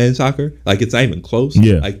men's soccer. Like it's not even close.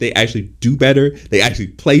 Yeah, like they actually do better. They actually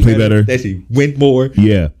play better. They actually win more.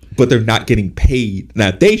 Yeah. But they're not getting paid.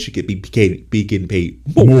 Now they should be getting paid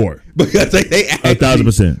more because they actually,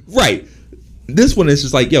 1,000%. Right. This one is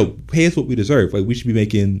just like, yo, pay us what we deserve. Like we should be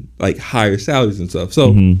making like higher salaries and stuff.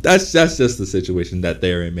 So that's just the situation that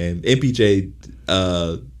they're in, man. MPJ,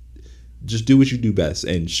 just do what you do best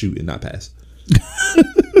and shoot and not pass.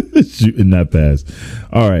 Shoot and not pass.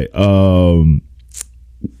 All right.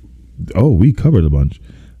 We covered a bunch.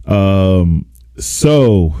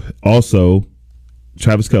 So also.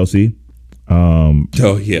 Travis Kelce.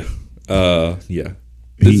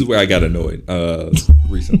 This is where I got annoyed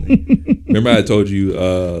recently. Remember I told you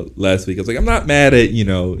last week, I was like, I'm not mad at,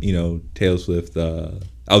 Taylor Swift. I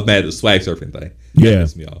was mad at the swag surfing thing. That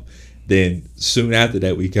pissed me off. Then soon after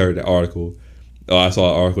that, we covered the article. I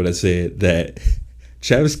saw an article that said that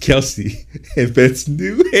Travis Kelce invents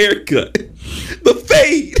new haircut, the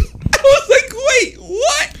fade. I was like, wait,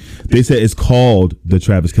 what? They said it's called the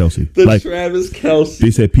Travis Kelce. Travis Kelce. They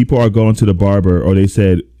said people are going to the barber, or they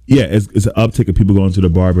said, it's an uptick of people going to the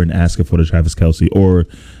barber and asking for the Travis Kelce. Or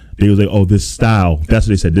they was like, oh, this style. That's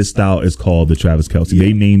what they said. This style is called the Travis Kelce. Yeah.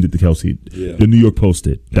 They named it the Kelce. Yeah. The New York Post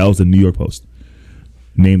did. That was the New York Post.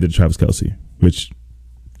 Named it the Travis Kelce, which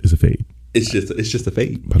is a fade. It's just a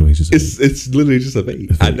fade. By the way, it's literally just a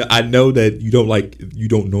fade. I know that you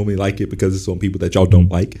don't normally like it because it's on people that y'all don't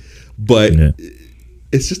like, but. Yeah.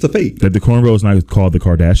 It's just a fade. That the cornrow is not called the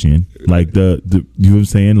Kardashian. Like the you know what I'm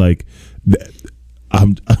saying? Like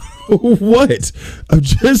I'm what? I'm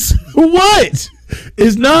just what?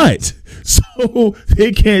 It's not. So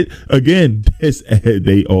they can't again. They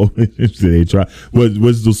try.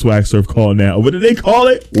 What's the swag surf called now? What do they call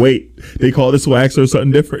it? Wait, they call the swag surf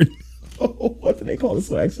something different. What do they call the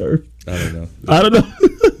swag surf? I don't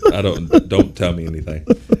know. Don't tell me anything.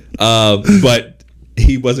 But.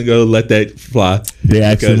 He wasn't going to let that fly. They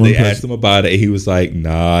asked him about it. And he was like,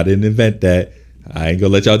 nah, I didn't invent that. I ain't going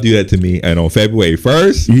to let y'all do that to me. And on February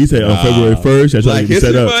 1st. He said on February 1st. That's like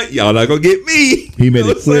set up. Y'all not going to get me. He made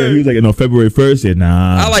it clear. He was like, on February 1st. He said,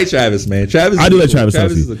 nah. I like Travis, man. I do like Travis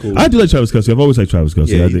Kelce. I do like Travis Kelce. I've always liked Travis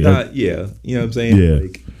Kelce. Yeah, you know what I'm saying? Yeah.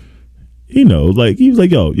 Like, he was like,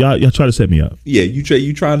 yo, y'all try to set me up. Yeah,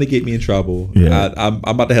 you trying to get me in trouble. Yeah. I'm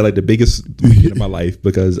about to have like the biggest weekend of my life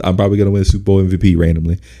because I'm probably gonna win Super Bowl MVP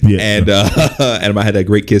randomly. Yeah, and and I had that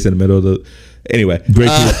great kiss in the middle of the. Anyway,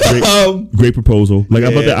 great proposal. Like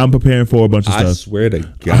I'm preparing for a bunch of stuff. I swear to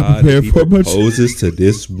God, if he proposes to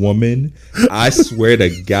this woman, I swear to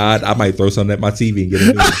God, I might throw something at my TV and get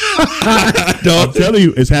a new. I'm telling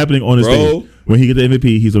you, it's happening on his stage. When he gets the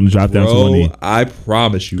MVP, he's going to drop down to one knee. I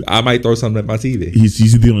promise you, I might throw something at my TV. He's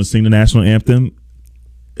either going to sing the national anthem,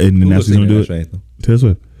 and then that's what he's going to do. Taylor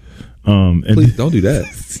Swift. Please don't do that.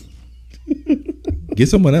 Get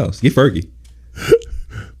someone else. Get Fergie.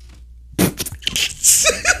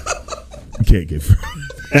 You can't get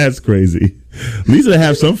Fergie. That's crazy. At least they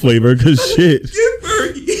have some flavor, because shit. Get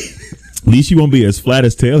Fergie. At least you won't be as flat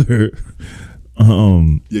as Taylor.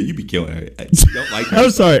 Yeah, you be killing her. You don't like her. I'm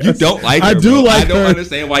sorry. You don't like her. I do like her. I don't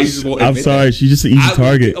understand why you just won't admit I'm sorry. that. She's just an easy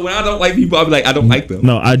target. When I don't like people, I'll be like, I don't like them.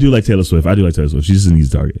 No, I do like Taylor Swift. She's just an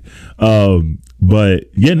easy target. But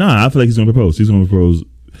yeah, I feel like he's going to propose. He's going to propose.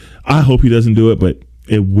 I hope he doesn't do it, but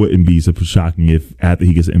it wouldn't be so shocking if after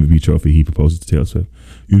he gets an MVP trophy, he proposes to Taylor Swift.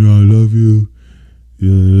 I love you.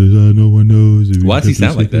 Yeah, no one knows. Why does he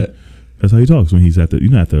sound like that? That's how he talks when he's at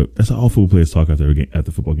the. That's how all football players talk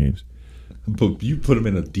after football games. But you put him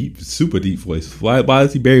in a deep, super deep voice. Why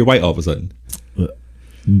is he Barry White all of a sudden?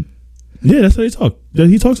 Yeah, that's how he talk.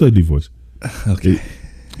 He talks like a deep voice. Okay.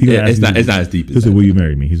 It's not as deep. He'll say, "Will you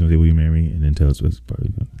marry me?" He's gonna say, "Will you marry me?" And then Taylor Swift's probably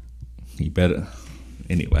gonna. He better.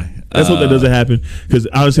 Anyway, let's hope that doesn't happen. Because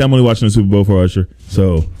obviously, I'm only watching the Super Bowl for Usher.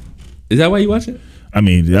 So, is that why you watch it? I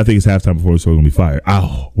mean, I think it's halftime before it's going to be fire.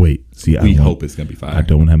 Oh, wait. See, we hope it's going to be fire. I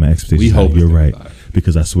don't want to have my expectations. We hope you're right.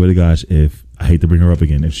 Because I swear to gosh, if I hate to bring her up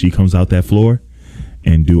again, if she comes out that floor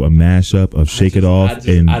and do a mashup of Shake It Off,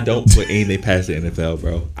 I don't put anything past the NFL,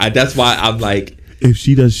 bro. That's why I'm like, if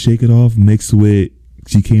she does Shake It Off mixed with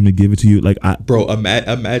She Came to Give It to You, like,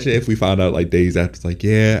 imagine if we found out like days after, it's like,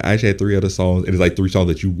 yeah, I actually had 3 other songs, and it's like 3 songs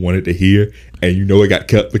that you wanted to hear, and you know it got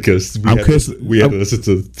cut because we had to listen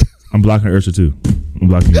to. I'm blocking Ursula too. I'm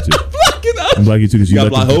blocking you too. I'm blocking you too because you got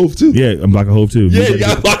block Hove too. Yeah, I'm blocking Hove too. Yeah, you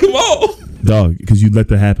got to block them all, dog. Because you let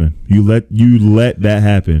that happen. You let that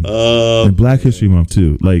happen. And Black History Month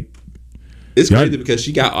too. Like, it's crazy because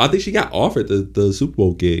I think she got offered the Super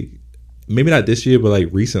Bowl gig, maybe not this year, but like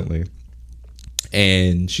recently,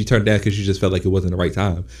 and she turned down because she just felt like it wasn't the right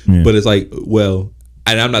time. Yeah. But it's like, well.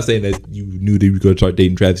 And I'm not saying that you knew that you were going to start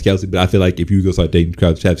dating Travis Kelce, but I feel like if you were going to start dating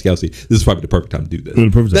Travis Kelce, this is probably the perfect time to do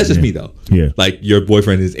this. That's just me, though. Yeah. Like, your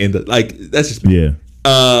boyfriend is in the... Like, that's just me. Yeah.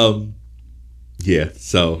 Yeah,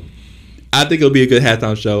 so I think it'll be a good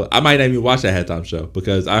halftime show. I might not even watch that halftime show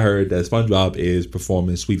because I heard that SpongeBob is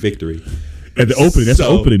performing Sweet Victory. At the opening, that's the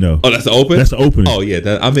opening though. Oh, that's the opening. That's the opening. Oh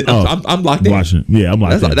yeah, I'm locked in. Watching. Yeah, I'm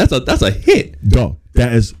locked in. That's a hit. Dog,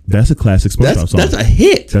 that's a classic SpongeBob song. That's a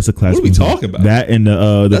hit. That's a classic. What are we talking about? That and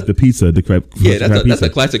the pizza, the crab. Yeah, that's a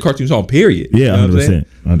classic cartoon song. Period. Yeah,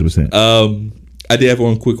 100%. I did have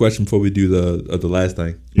one quick question before we do the last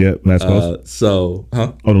thing. Yeah, last pause.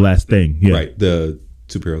 Oh, the last thing. Yeah, right. The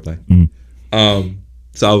superhero thing. Mm-hmm.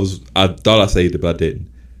 So I thought I saved it, but I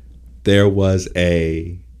didn't. There was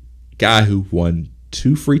a guy who won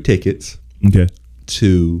 2 free tickets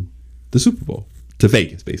to the Super Bowl, to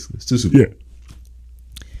Vegas, basically, to Super Bowl.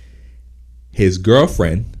 His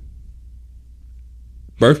girlfriend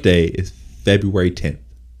birthday is February 10th.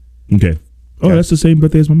 Okay. Oh, that's the same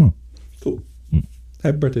birthday as my mom. Cool.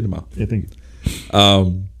 Happy birthday to mom. Yeah, thank you.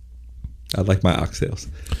 I like my oxtails.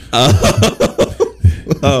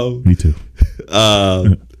 Me too.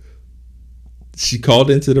 She called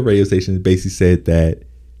into the radio station and basically said that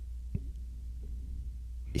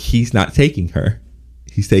he's not taking her.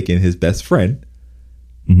 He's taking his best friend.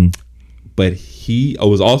 Mm-hmm. But he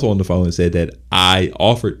was also on the phone and said that I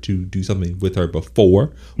offered to do something with her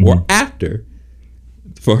before or after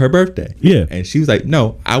for her birthday. Yeah. And she was like,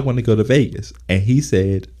 no, I want to go to Vegas. And he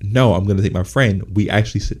said, no, I'm going to take my friend. We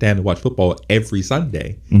actually sit down and watch football every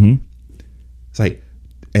Sunday. Mm-hmm. It's like,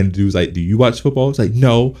 and the dude was like, do you watch football? It's like,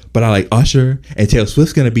 no, but I like Usher and Taylor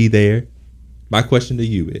Swift's going to be there. My question to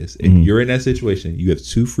you is, if you're in that situation, you have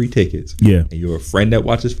 2 free tickets, and you're a friend that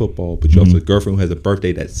watches football, but you're also a girlfriend who has a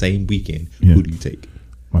birthday that same weekend, who do you take?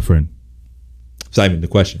 My friend. It's not even the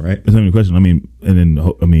question, right? It's not even the question.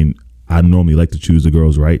 I mean, I normally like to choose the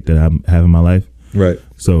girls, right, that I have in my life. Right.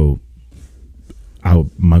 So,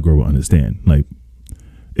 my girl will understand. Like,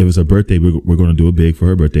 if it's her birthday, we're going to do it big for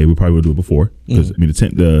her birthday. We probably will do it before. Because,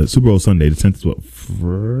 the Super Bowl Sunday, the 10th is what,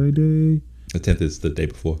 Friday? The 10th is the day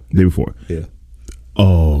before. Day before. Yeah.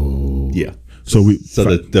 Oh. Yeah. So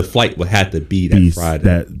the flight would have to be that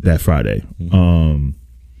Friday. That Friday.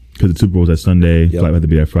 Because the Super Bowl was that Sunday. Flight would have to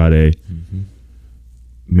be that Friday. Mm-hmm.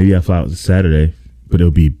 Maybe I fly out Saturday, but the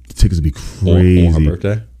tickets would be crazy. On her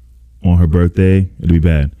birthday? On her birthday. It'll be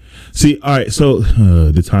bad. See, all right, so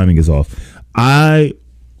the timing is off.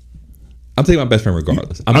 I'm taking my best friend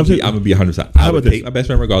regardless. I'm gonna be 100%. I would take my best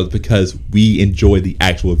friend regardless because we enjoy the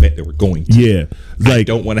actual event that we're going to. Yeah, I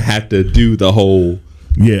don't want to have to do the whole.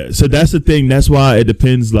 Yeah, so that's the thing. That's why it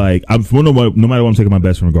depends. Like, no matter what, I'm taking my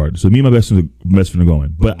best friend regardless. So me and my best friend are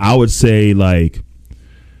going. But I would say, like,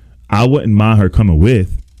 I wouldn't mind her coming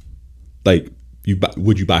with. Like,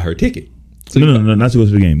 would you buy her a ticket? So no, not to go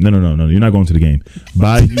to the game. No. You're not going to the game.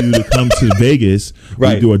 Buy you to come to Vegas.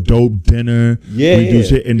 Right. We do a dope dinner. Yeah. We do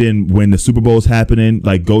shit, and then when the Super Bowl is happening,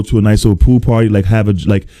 like, go to a nice little pool party. Like,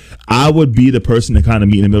 I would be the person to kind of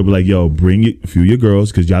meet in the middle. Be like, yo, bring a few of your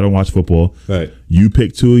girls because y'all don't watch football. Right. You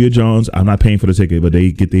pick 2 of your Jones. I'm not paying for the ticket, but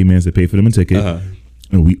they get their mans to pay for them a ticket.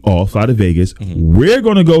 And we all fly to Vegas. Mm-hmm. We're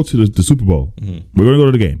gonna go to the Super Bowl. Mm-hmm. We're gonna go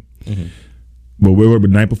to the game. Mm-hmm. But the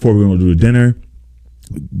night before we're gonna do the dinner.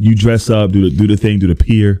 You dress up, do the thing, do the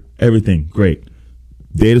pier, everything. Great.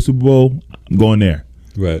 Day of the Super Bowl, I'm going there.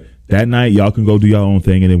 Right. That night, y'all can go do your own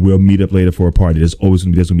thing, and then we'll meet up later for a party. There's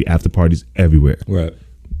gonna be after parties everywhere. Right.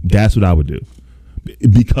 That's what I would do.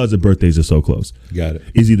 Because the birthdays are so close. Got it.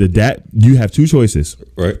 Is either that, you have 2 choices.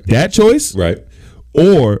 Right. That choice. Right.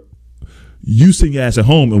 Or you sing your ass at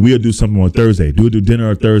home and we'll do something on Thursday. Do dinner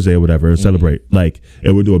on Thursday or whatever and celebrate. Like,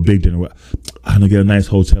 and we'll do a big dinner. I'm going to get a nice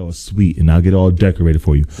hotel or suite and I'll get it all decorated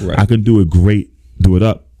for you. Right. I can do it great, do it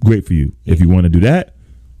up, great for you if you want to do that.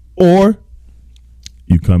 Or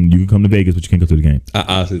You can come to Vegas, but you can't go to the game. I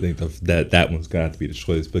honestly think that one's gonna have to be the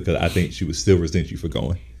choice because I think she would still resent you for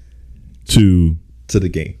going To the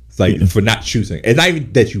game. It's like for not choosing. It's not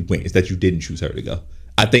even that you win; it's that you didn't choose her to go.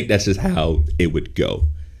 I think that's just how it would go.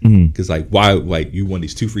 Because like, why? Like, you won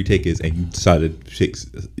these 2 free tickets and you decided to pick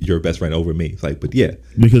your best friend over me. It's like, but yeah,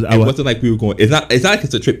 because it wasn't like we were going. It's not like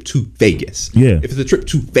it's a trip to Vegas. Yeah. If it's a trip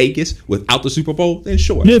to Vegas without the Super Bowl, then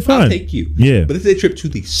sure, Yeah, fine. I'll take you. Yeah. But if it's a trip to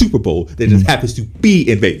the Super Bowl that just happens to be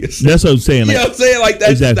in Vegas, that's what I'm saying. you Like, know what I'm saying? Like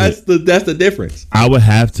that's exactly. that's the difference. I would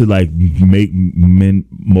have to like make men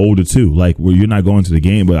mold it too. Like, well, you're not going to the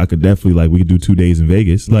game, but I could definitely like we could do 2 days in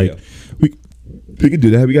Vegas. Like, we could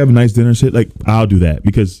do that. We could have a nice dinner and shit. Like, I'll do that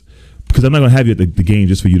because I'm not gonna have you at the game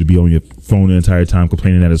just for you to be on your phone the entire time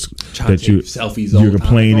complaining that you selfies. You're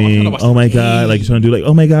complaining. Oh my god! Like, you're trying to do like,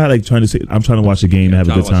 oh my god! Like, trying to say, I'm trying to watch the game and have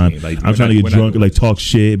a good time. I'm trying to get drunk and like talk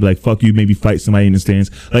shit, be like fuck you, maybe fight somebody in the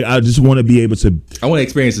stands. Like, I just want to be able to. I want to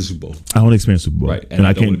experience the Super Bowl. I want to experience Super Bowl, right? And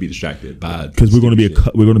I don't want to be distracted by because we're gonna be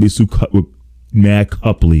we're mad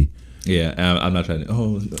coupley. Yeah, I'm not trying to.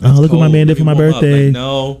 Look what my man did for my birthday. Like,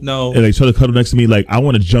 no. And like try to cuddle next to me. Like, I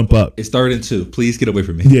want to jump up. It's 3rd and 2. Please get away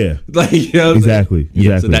from me. Yeah, like, you know, exactly.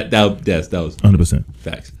 Yeah, so that was 100%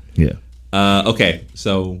 facts. Yeah. Okay,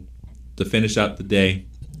 so to finish out the day,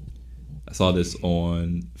 I saw this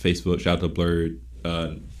on Facebook. Shout out to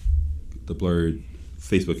the Blurred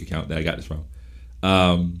Facebook account that I got this from.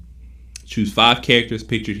 Choose 5 characters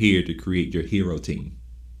pictured here to create your hero team.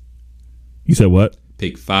 You said what?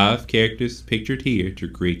 Pick 5 characters pictured here to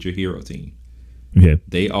create your hero team. Yeah.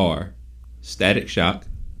 They are Static Shock.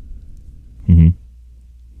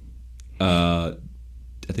 I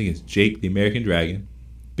think it's Jake the American Dragon,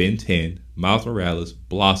 Ben 10, Miles Morales,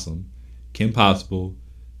 Blossom, Kim Possible.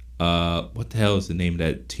 What the hell is the name of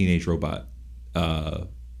that teenage robot that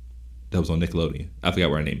was on Nickelodeon? I forgot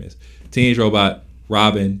what her name is. Teenage Robot,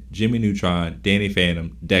 Robin, Jimmy Neutron, Danny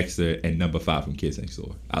Phantom, Dexter, and number 5 from Kids Next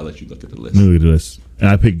Door. I'll let you look at the list. Look at the list. And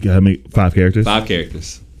I pick how many 5 characters? 5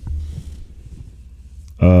 characters.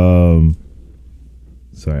 Sorry,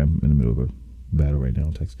 I'm in the middle of a battle right now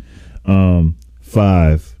on text.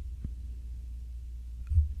 5.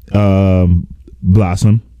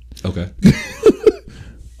 Blossom. Okay.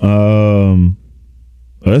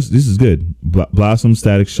 This is good. Blossom,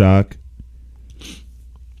 Static Shock.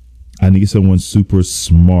 I need someone super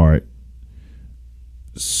smart.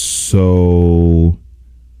 So,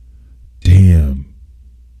 damn.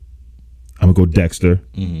 I'm gonna go Dexter.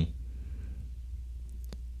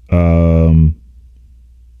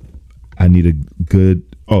 I need a good.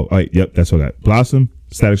 Oh, all right. Yep, that's what I got. Blossom,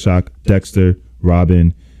 Static Shock, Dexter,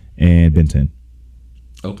 Robin, and Ben 10.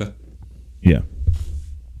 Okay. Yeah.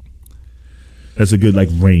 That's a good like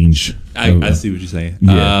range. I see what you're saying.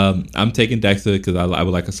 Yeah. I'm taking Dexter because I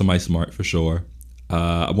would like somebody smart for sure.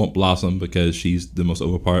 I want Blossom because she's the most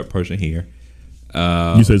overpowered person here.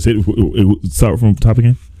 You said it start from top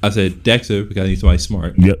again? I said Dexter because I need somebody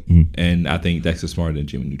smart. Yep. And I think Dexter's smarter than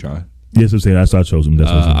Jimmy Neutron. Yes, I'm saying that's why I chose him. That's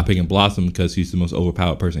I'm picking Blossom because she's the most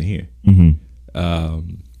overpowered person here.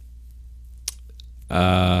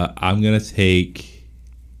 I'm gonna take.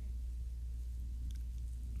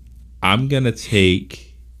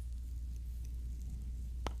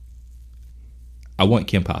 I want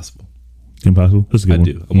Kim Possible. Kim Possible? That's a good one.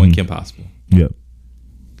 I do. I want Kim Possible. Yep.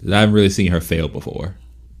 I haven't really seen her fail before.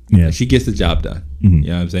 Yeah. Like, she gets the job done. You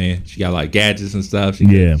know what I'm saying? She got like gadgets and stuff. She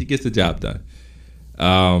gets the job done.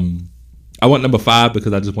 I want number 5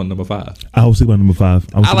 because I just want number 5. I was thinking about number 5.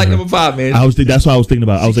 I like number 5, man. That's what I was thinking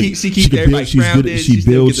about. I was like, she keeps everybody grounded. She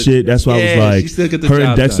builds shit. That's why I was like, her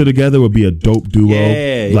and Dexter together would be a dope duo.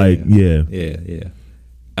 Yeah.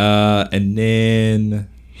 And then,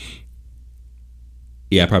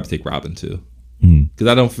 I'd probably take Robin too. Because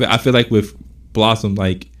I feel like with Blossom,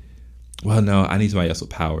 like, well, no, I need somebody else with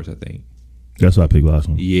powers. I think that's why I picked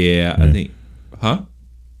Blossom. Yeah, I think,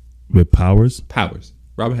 with powers.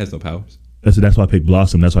 Robin has no powers. That's why I picked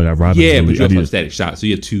Blossom. That's why I got Robin. Yeah, but you also have Static Shock, so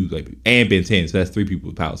you have 2 like and Ben 10, so that's 3 people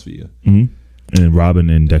with powers for you. And then Robin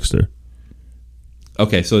and Dexter.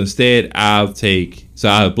 Okay, so instead I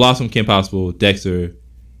have Blossom, Kim Possible, Dexter,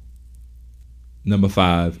 number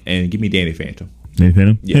 5, and give me Danny Phantom. Danny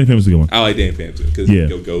Phantom? Yeah. Danny Phantom's a good one. I like Danny Phantom because you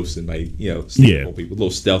go ghost and like, sneak on people, a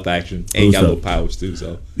little stealth action, and you got little powers too.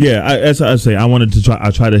 So that's what I say. I wanted to try.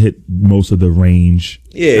 I try to hit most of the range.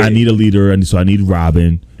 I need a leader, and so I need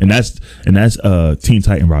Robin, and that's Teen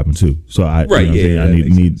Titan Robin too. So I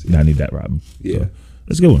need that Robin. Yeah, so,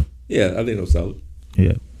 that's a good one. Yeah, I think that's solid.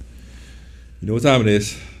 Yeah. You know what time it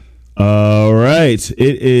is? All right,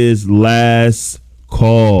 it is last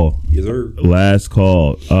call. Yes, sir. Last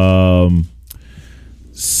call.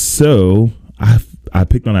 So I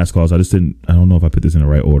picked my last calls. I don't know if I put this in the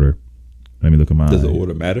right order. Let me look at mine. Does the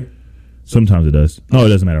order matter? Sometimes it does. No, it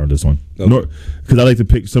doesn't matter on this one. Okay. Because I like to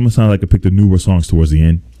pick. Sometimes I like to pick the newer songs towards the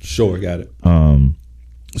end. Sure, got it.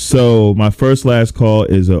 So my first last call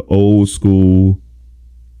is an old school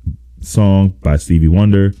song by Stevie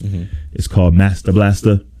Wonder. Mm-hmm. It's called Master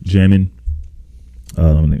Blaster Jammin'.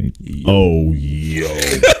 Oh, yo.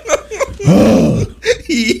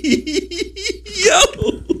 Yo.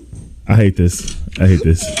 I hate this.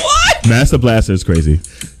 What? Master Blaster is crazy.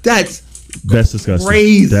 That's disgusting.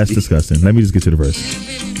 Crazy. That's disgusting. Let me just get to the verse.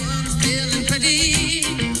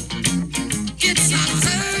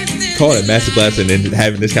 Calling it Master Blaster and then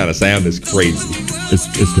having this kind of sound is crazy. It's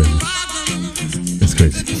crazy. It's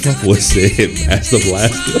crazy. My voice said Master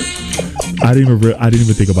Blaster. I didn't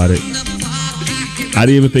even think about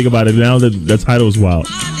it. Now the title is wild.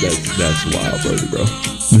 That's wild, bro.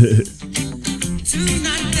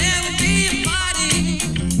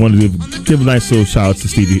 Wanted to give a nice little shout out to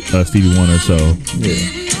Stevie Wonder. So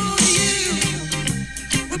yeah.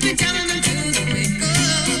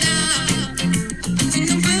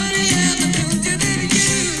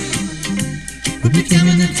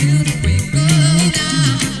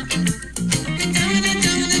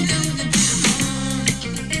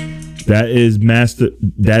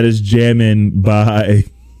 That is Jammin' by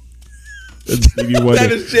Stevie Wonder.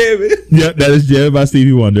 That is Jammin'. Yeah, that is Jammin' by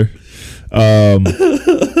Stevie Wonder.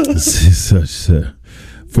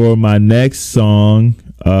 For my next song,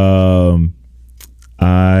 I'm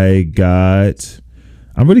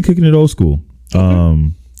really kicking it old school.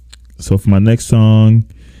 So for my next song,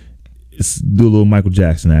 let's do a little Michael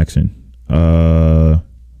Jackson action.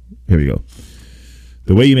 Here we go.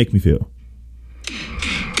 The Way You Make Me Feel.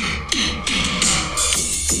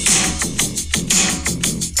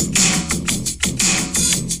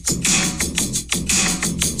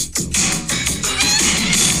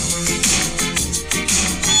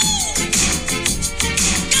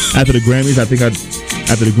 After the Grammys,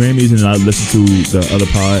 and I listened to the other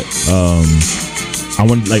pod.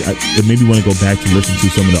 It made me want to go back to listen to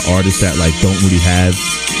some of the artists that like don't really have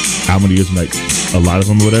album years, like a lot of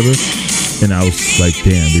them or whatever. And I was like,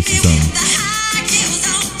 damn, this is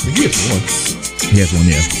He has one. He has one,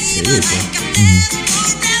 yeah. Yeah, he has one. Mm-hmm.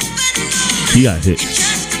 He got hits.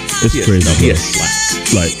 It's crazy. He has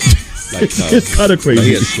slaps. It's kind of crazy. No,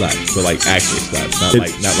 he has slaps, but like actual slaps, not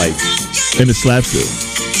like. And the slaps good.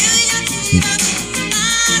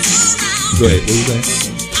 Go ahead. What was that?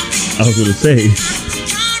 I was gonna say,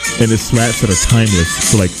 and the slaps that are timeless.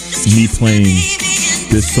 So like me playing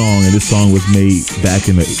this song, and this song was made back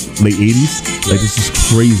in the late '80s. Like this is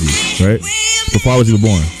crazy, right? Before I was even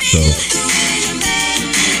born. So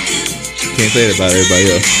can't say that about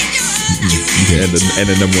everybody else. And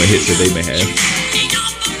the number one hits that they may have.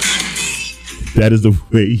 That is the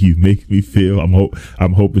way you make me feel. I'm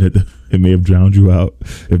hoping that it may have drowned you out.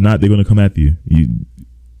 If not, they're gonna come after you.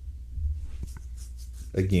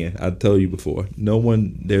 Again, I told you before.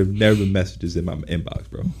 There have never been messages in my inbox,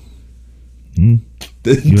 bro.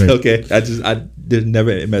 Right. Okay, there's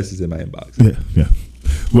never messages in my inbox. Yeah.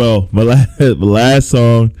 Well, my last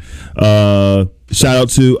song. Shout out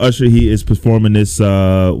to Usher. He is performing this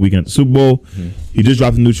weekend at the Super Bowl. Mm-hmm. He just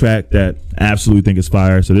dropped a new track that I absolutely think is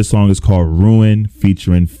fire. So this song is called "Ruin"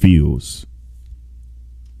 featuring Feels.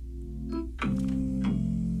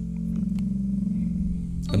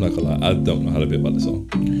 I'm not gonna lie, I don't know how to feel about the song.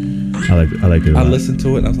 I like it. I listened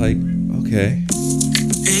to it and I was like, okay.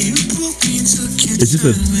 It's just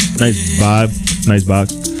a nice vibe, nice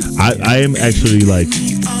box. I am actually like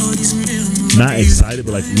not excited,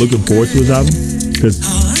 but like looking forward to his album because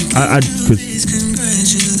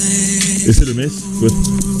is it a miss with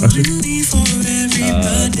Usher? The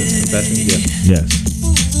best thing, yeah. Yes.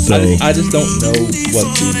 So I just don't know what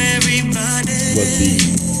the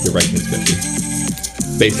direction is going to be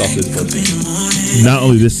based off this first single. Not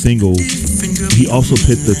only this single, he also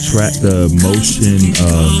put the motion,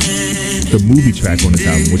 the movie track on this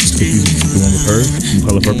album, which is confusing me. The one with her from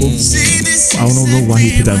Color Purple. I don't know why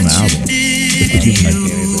he put that on the album. It's confusing me.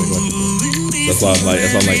 That's why I'm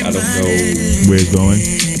like, I don't know where it's going.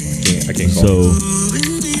 I can't call so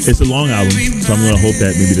it's a long album, so I'm gonna hope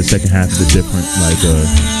that maybe the second half is a different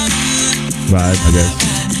vibe, I guess.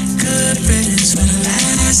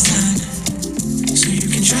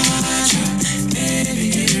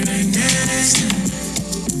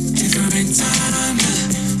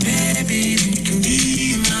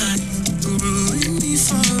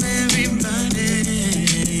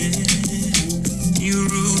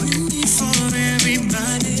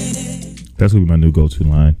 That's gonna be my new go-to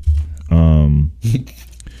line.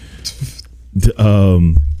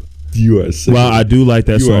 You are sick. Well, I do like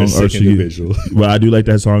that You are a song. sick individual. Well, I do like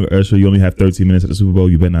that song. Usher, you only have 13 minutes at the Super Bowl.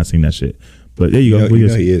 You better not sing that shit. But there you go. You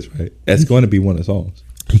know he is, right? That's going to be one of the songs.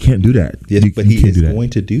 He can't do that. Yes, but he can't is do that. going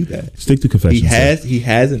to do that. Stick to Confessions. He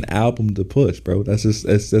has an album to push, bro. It's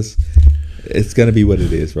going to be what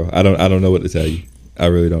it is, bro. I don't know what to tell you. I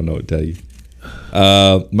really don't know what to tell you.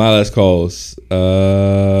 My last calls.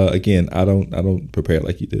 Again, I don't prepare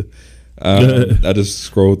like you do. I just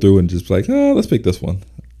scroll through and just like, let's pick this one.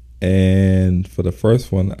 And for the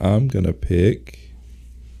first one, I'm gonna pick.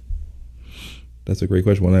 That's a great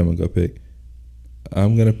question. What am I gonna pick?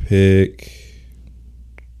 I'm gonna pick.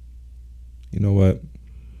 You know what?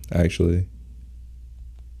 Actually,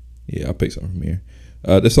 yeah, I'll pick something from here.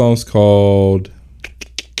 This song's called.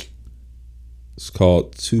 It's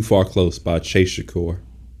called "Too Far Close" by Chase Shakur.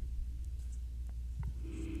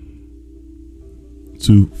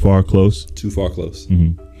 Too Far Close. Too Far Close.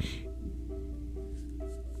 Mm-hmm.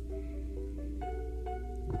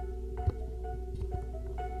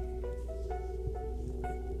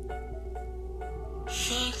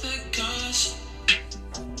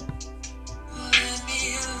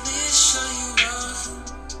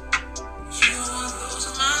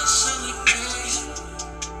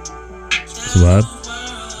 It's a vibe.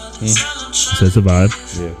 So it's a vibe.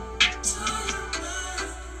 Yeah.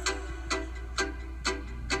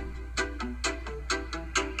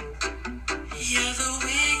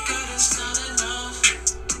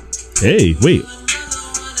 Hey, wait.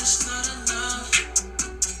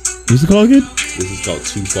 What's it called again? This is called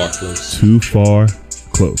Too Far Close. Too Far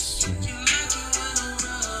Close.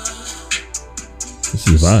 This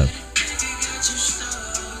is a vibe.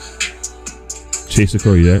 Chase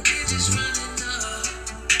Shakur, you there?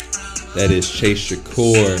 That is Chase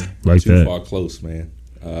Shakur. Like Too that. Far Close, man.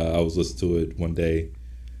 I was listening to it one day,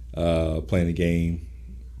 playing a game,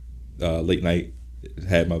 late night.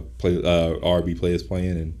 Had my R&B players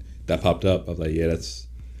playing, and that popped up. I was like, yeah, that's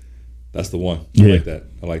the one. I like that.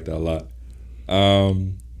 I like that a lot.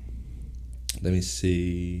 Let me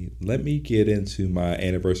see. Let me get into my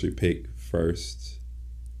anniversary pick first.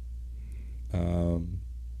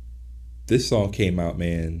 This song came out,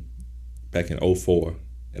 man, back in 2004.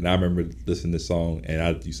 And I remember listening to this song, and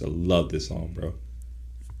I used to love this song, bro.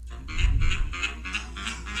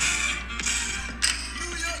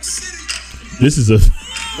 This is a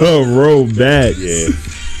roll back. Yeah.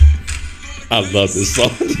 I love this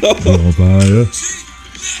song.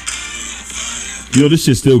 Yo, this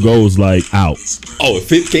shit still goes like out. Oh, if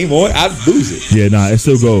it came on, I'd lose it. Yeah, nah, it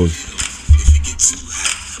still goes.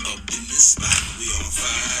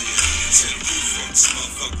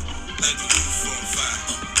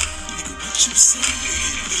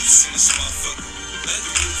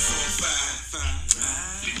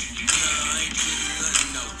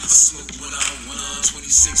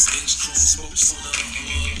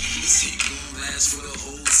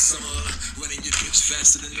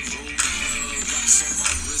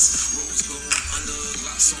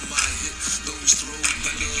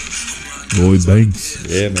 Lloyd Banks.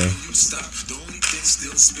 Yeah, man.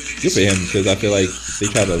 Good for him, because I feel like they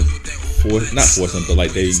try to not force him, but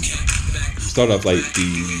like they started off like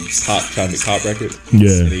the trying to make pop record.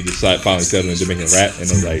 Yeah. And he decided finally settled into making rap, and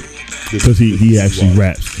I'm like, because he actually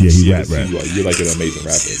raps. Yeah, he rap. You're like an amazing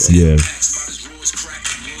rapper, bro. Yeah.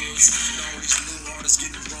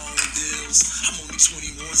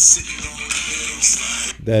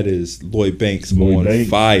 That is Lloyd Banks Lloyd on Banks.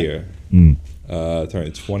 fire.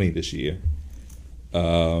 Turning 20 this year.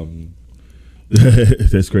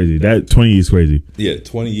 That's crazy. That 20 is crazy. Yeah,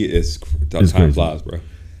 20 years. Time crazy. flies, bro.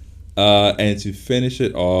 And to finish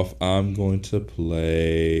it off, I'm going to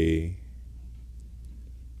play.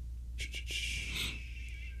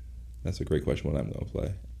 That's a great question. What I'm going to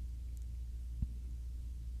play?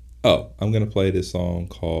 Oh, I'm going to play this song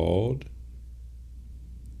called.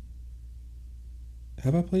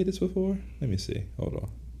 Have I played this before? Let me see. Hold on.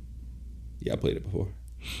 Yeah, I played it before.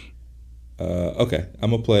 Okay, I'm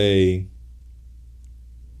gonna play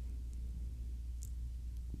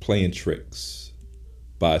 "Playing Tricks"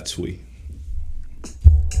 by Twee.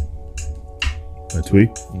 By Twee?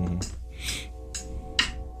 Mm-hmm.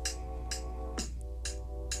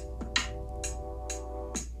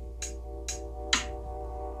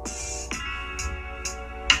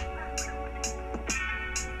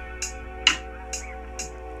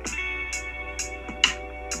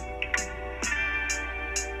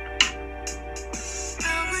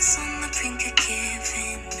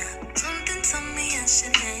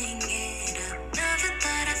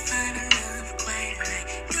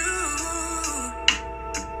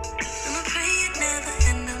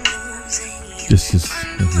 This is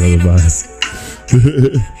another vibe.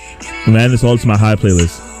 I'm adding this all to my high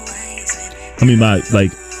playlist. I mean, my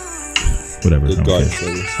like, whatever. The garden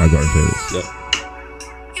playlist. My garden playlist. Yep.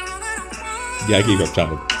 Yeah, I gave up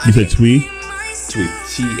trying to. You said Twee? Tweet.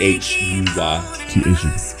 THUY. T-H-U.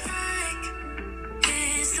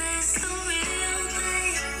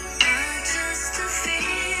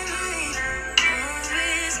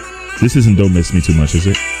 This isn't Don't Miss Me Too Much, is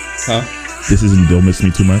it? Huh? This isn't Don't Miss Me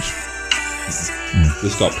Too Much?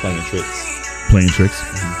 Just start playing tricks. Playing Tricks?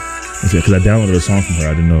 That's it, because I downloaded a song from her.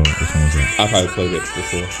 I didn't know what song was that. I probably played it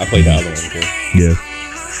before. I played the other one before. Yeah.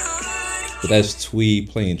 But that's Twee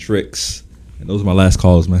playing Tricks. And those are my last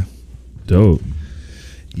calls, man. Dope.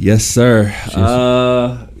 Yes, sir.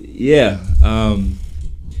 Yeah.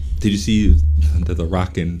 Did you see that The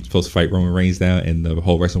Rock and supposed to fight Roman Reigns now and the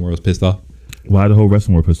whole wrestling world was pissed off? Why the whole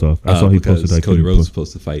wrestling world pissed off? I saw he posted like Cody Rhodes was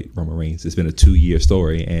supposed to fight Roman Reigns. It's been a 2-year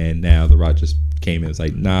story, and now The Rock just came in and was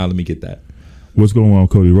like, nah, let me get that. What's going on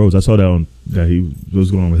with Cody Rhodes? I saw that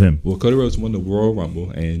what's going on with him? Well, Cody Rhodes won the Royal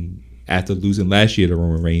Rumble, and after losing last year to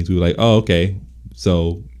Roman Reigns, we were like, oh, okay.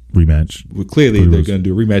 So rematch. Well, clearly they're going to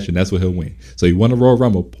do a rematch, and that's what he'll win. So he won the Royal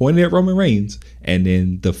Rumble, pointed at Roman Reigns, and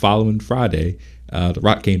then the following Friday, The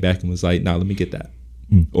Rock came back and was like, nah, let me get that.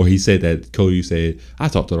 Or he said that Cody said, I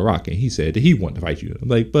talked to The Rock and he said that he wanted to fight you. I'm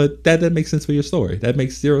like, but that doesn't make sense for your story. That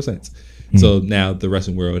makes zero sense. So now the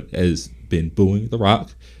wrestling world has been booing The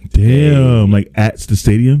Rock. Damn, like at the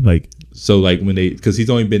stadium? So like because he's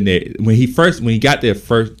only been there when he got there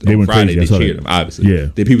first on Friday, they cheered him, obviously. Yeah.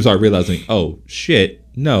 Then people started realizing, oh shit,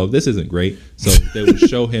 no, this isn't great. So they would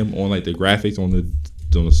show him on like the graphics on the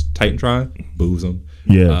Titantron, boos him.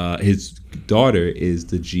 Yeah. His daughter is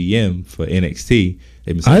the GM for NXT.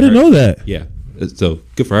 I didn't know that. Yeah. So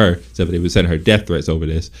good for her. So they were sending her death threats over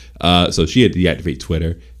this. So she had to deactivate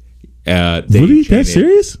Twitter. Really? That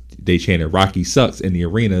serious? They chanted "Rocky sucks" in the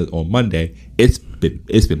arena on Monday. It's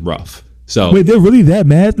been rough. So wait, they're really that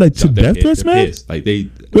mad? Like to death threats, man? Pissed. Like they.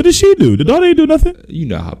 What did she do? The daughter ain't do nothing. You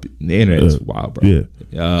know how the internet is wild, bro. Yeah.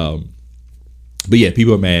 But yeah,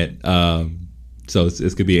 people are mad. So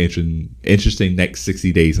it's gonna be an interesting next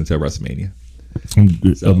 60 days until WrestleMania.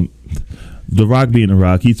 The Rock being The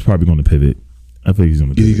Rock, he's probably going to pivot. I think he's going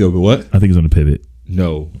to pivot. You think he'll be what? I think he's going to pivot.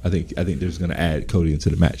 No, I think they're just going to add Cody into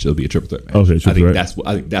the match. It'll be a triple threat match. Okay, I think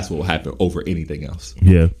that's what will happen over anything else.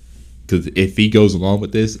 Yeah, because if he goes along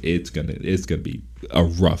with this, it's gonna be a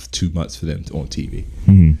rough 2 months for them on TV.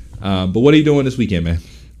 But what are you doing this weekend, man?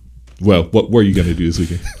 Well, what were you going to do this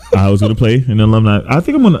weekend? I was going to play an alumni. I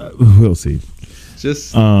think I'm going to. We'll see.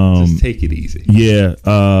 Just take it easy. Yeah.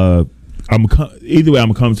 Either way, I'm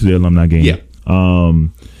gonna come to the alumni game. Yeah.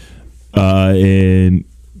 And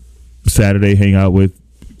Saturday, hang out with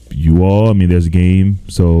you all. I mean, there's a game,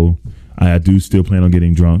 so I do still plan on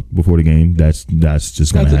getting drunk before the game. That's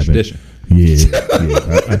just gonna happen. Tradition. Yeah.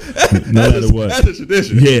 No matter what. That's a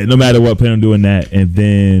tradition. Yeah. No matter what, plan on doing that. And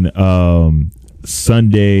then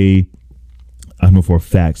Sunday, I know for a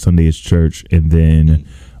fact Sunday is church, and then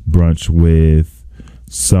brunch with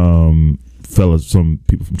some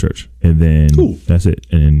people from church, and then that's it.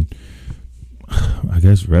 And I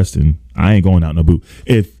guess resting. I ain't going out no boot.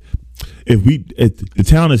 If the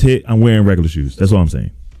town is hit, I'm wearing regular shoes. That's all I'm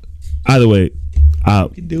saying. Either way, you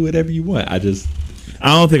can do whatever you want. I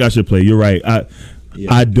don't think I should play. You're right.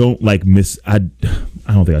 I don't like miss. I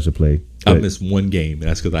don't think I should play. I missed one game, and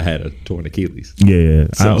that's because I had a torn Achilles. Yeah.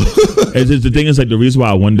 So. The thing is, like, the reason why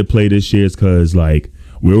I wanted to play this year is because like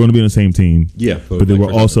we were going to be on the same team. Yeah. But they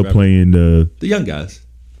were also playing the young guys.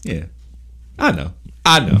 Yeah. I know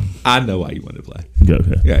why you wanted to play.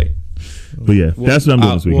 Okay. Right. But yeah, that's what I'm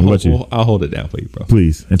doing this weekend. What about you? I'll hold it down for you, bro.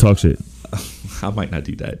 Please. And talk shit. I might not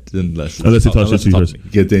do that unless you talk shit to you.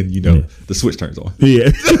 Because then, the switch turns on.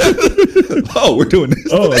 Yeah. Oh, we're doing this.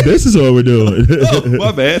 Oh, this is what we're doing. Oh,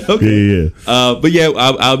 my bad. Okay. Yeah. But yeah,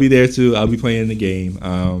 I'll be there too. I'll be playing the game.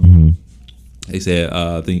 They said,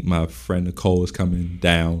 I think my friend Nicole is coming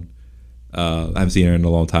down. I haven't seen her in a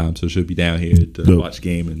long time, so she'll be down here to watch the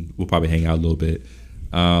game, and we'll probably hang out a little bit.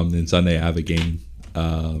 Then Sunday I have a game,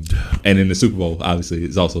 and then the Super Bowl obviously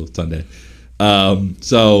is also Sunday.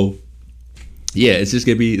 So yeah, it's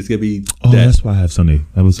gonna be. Oh, that's why I have Sunday.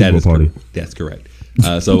 I have a Super Bowl party. That's correct.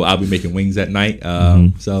 So I'll be making wings that night.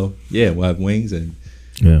 So yeah, we'll have wings, and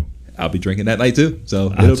I'll be drinking that night too.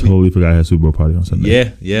 So I totally forgot I had a Super Bowl party on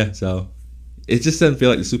Sunday. Yeah. So it just doesn't feel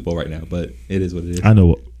like the Super Bowl right now, but it is what it is. I know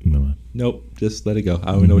what. No. Nope, just let it go. I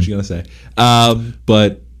don't even know what you're gonna say.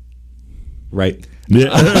 But right.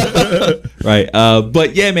 Yeah. Right.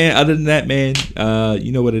 But yeah, man. Other than that, man,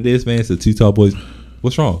 you know what it is, man. It's the Two Tall Boys.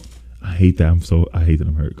 What's wrong? I hate that I'm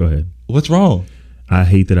hurt. Go ahead. What's wrong? I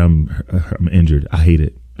hate that I'm injured. I hate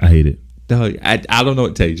it. No, I don't know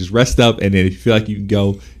what to tell you. Just rest up, and then if you feel like you can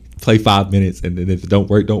go, play 5 minutes, and then if it don't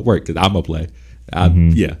work, because I'm gonna play.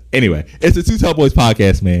 Yeah. Anyway, it's the Two Tall Boys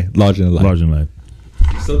podcast, man. Larger than life. Larger than life.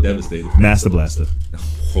 I'm so devastated. Master Blaster.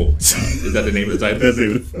 Oh, is that the name of the title?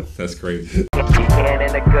 That's crazy. You can't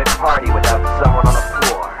end a good party without someone on the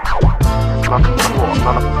floor. On the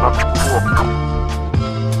floor.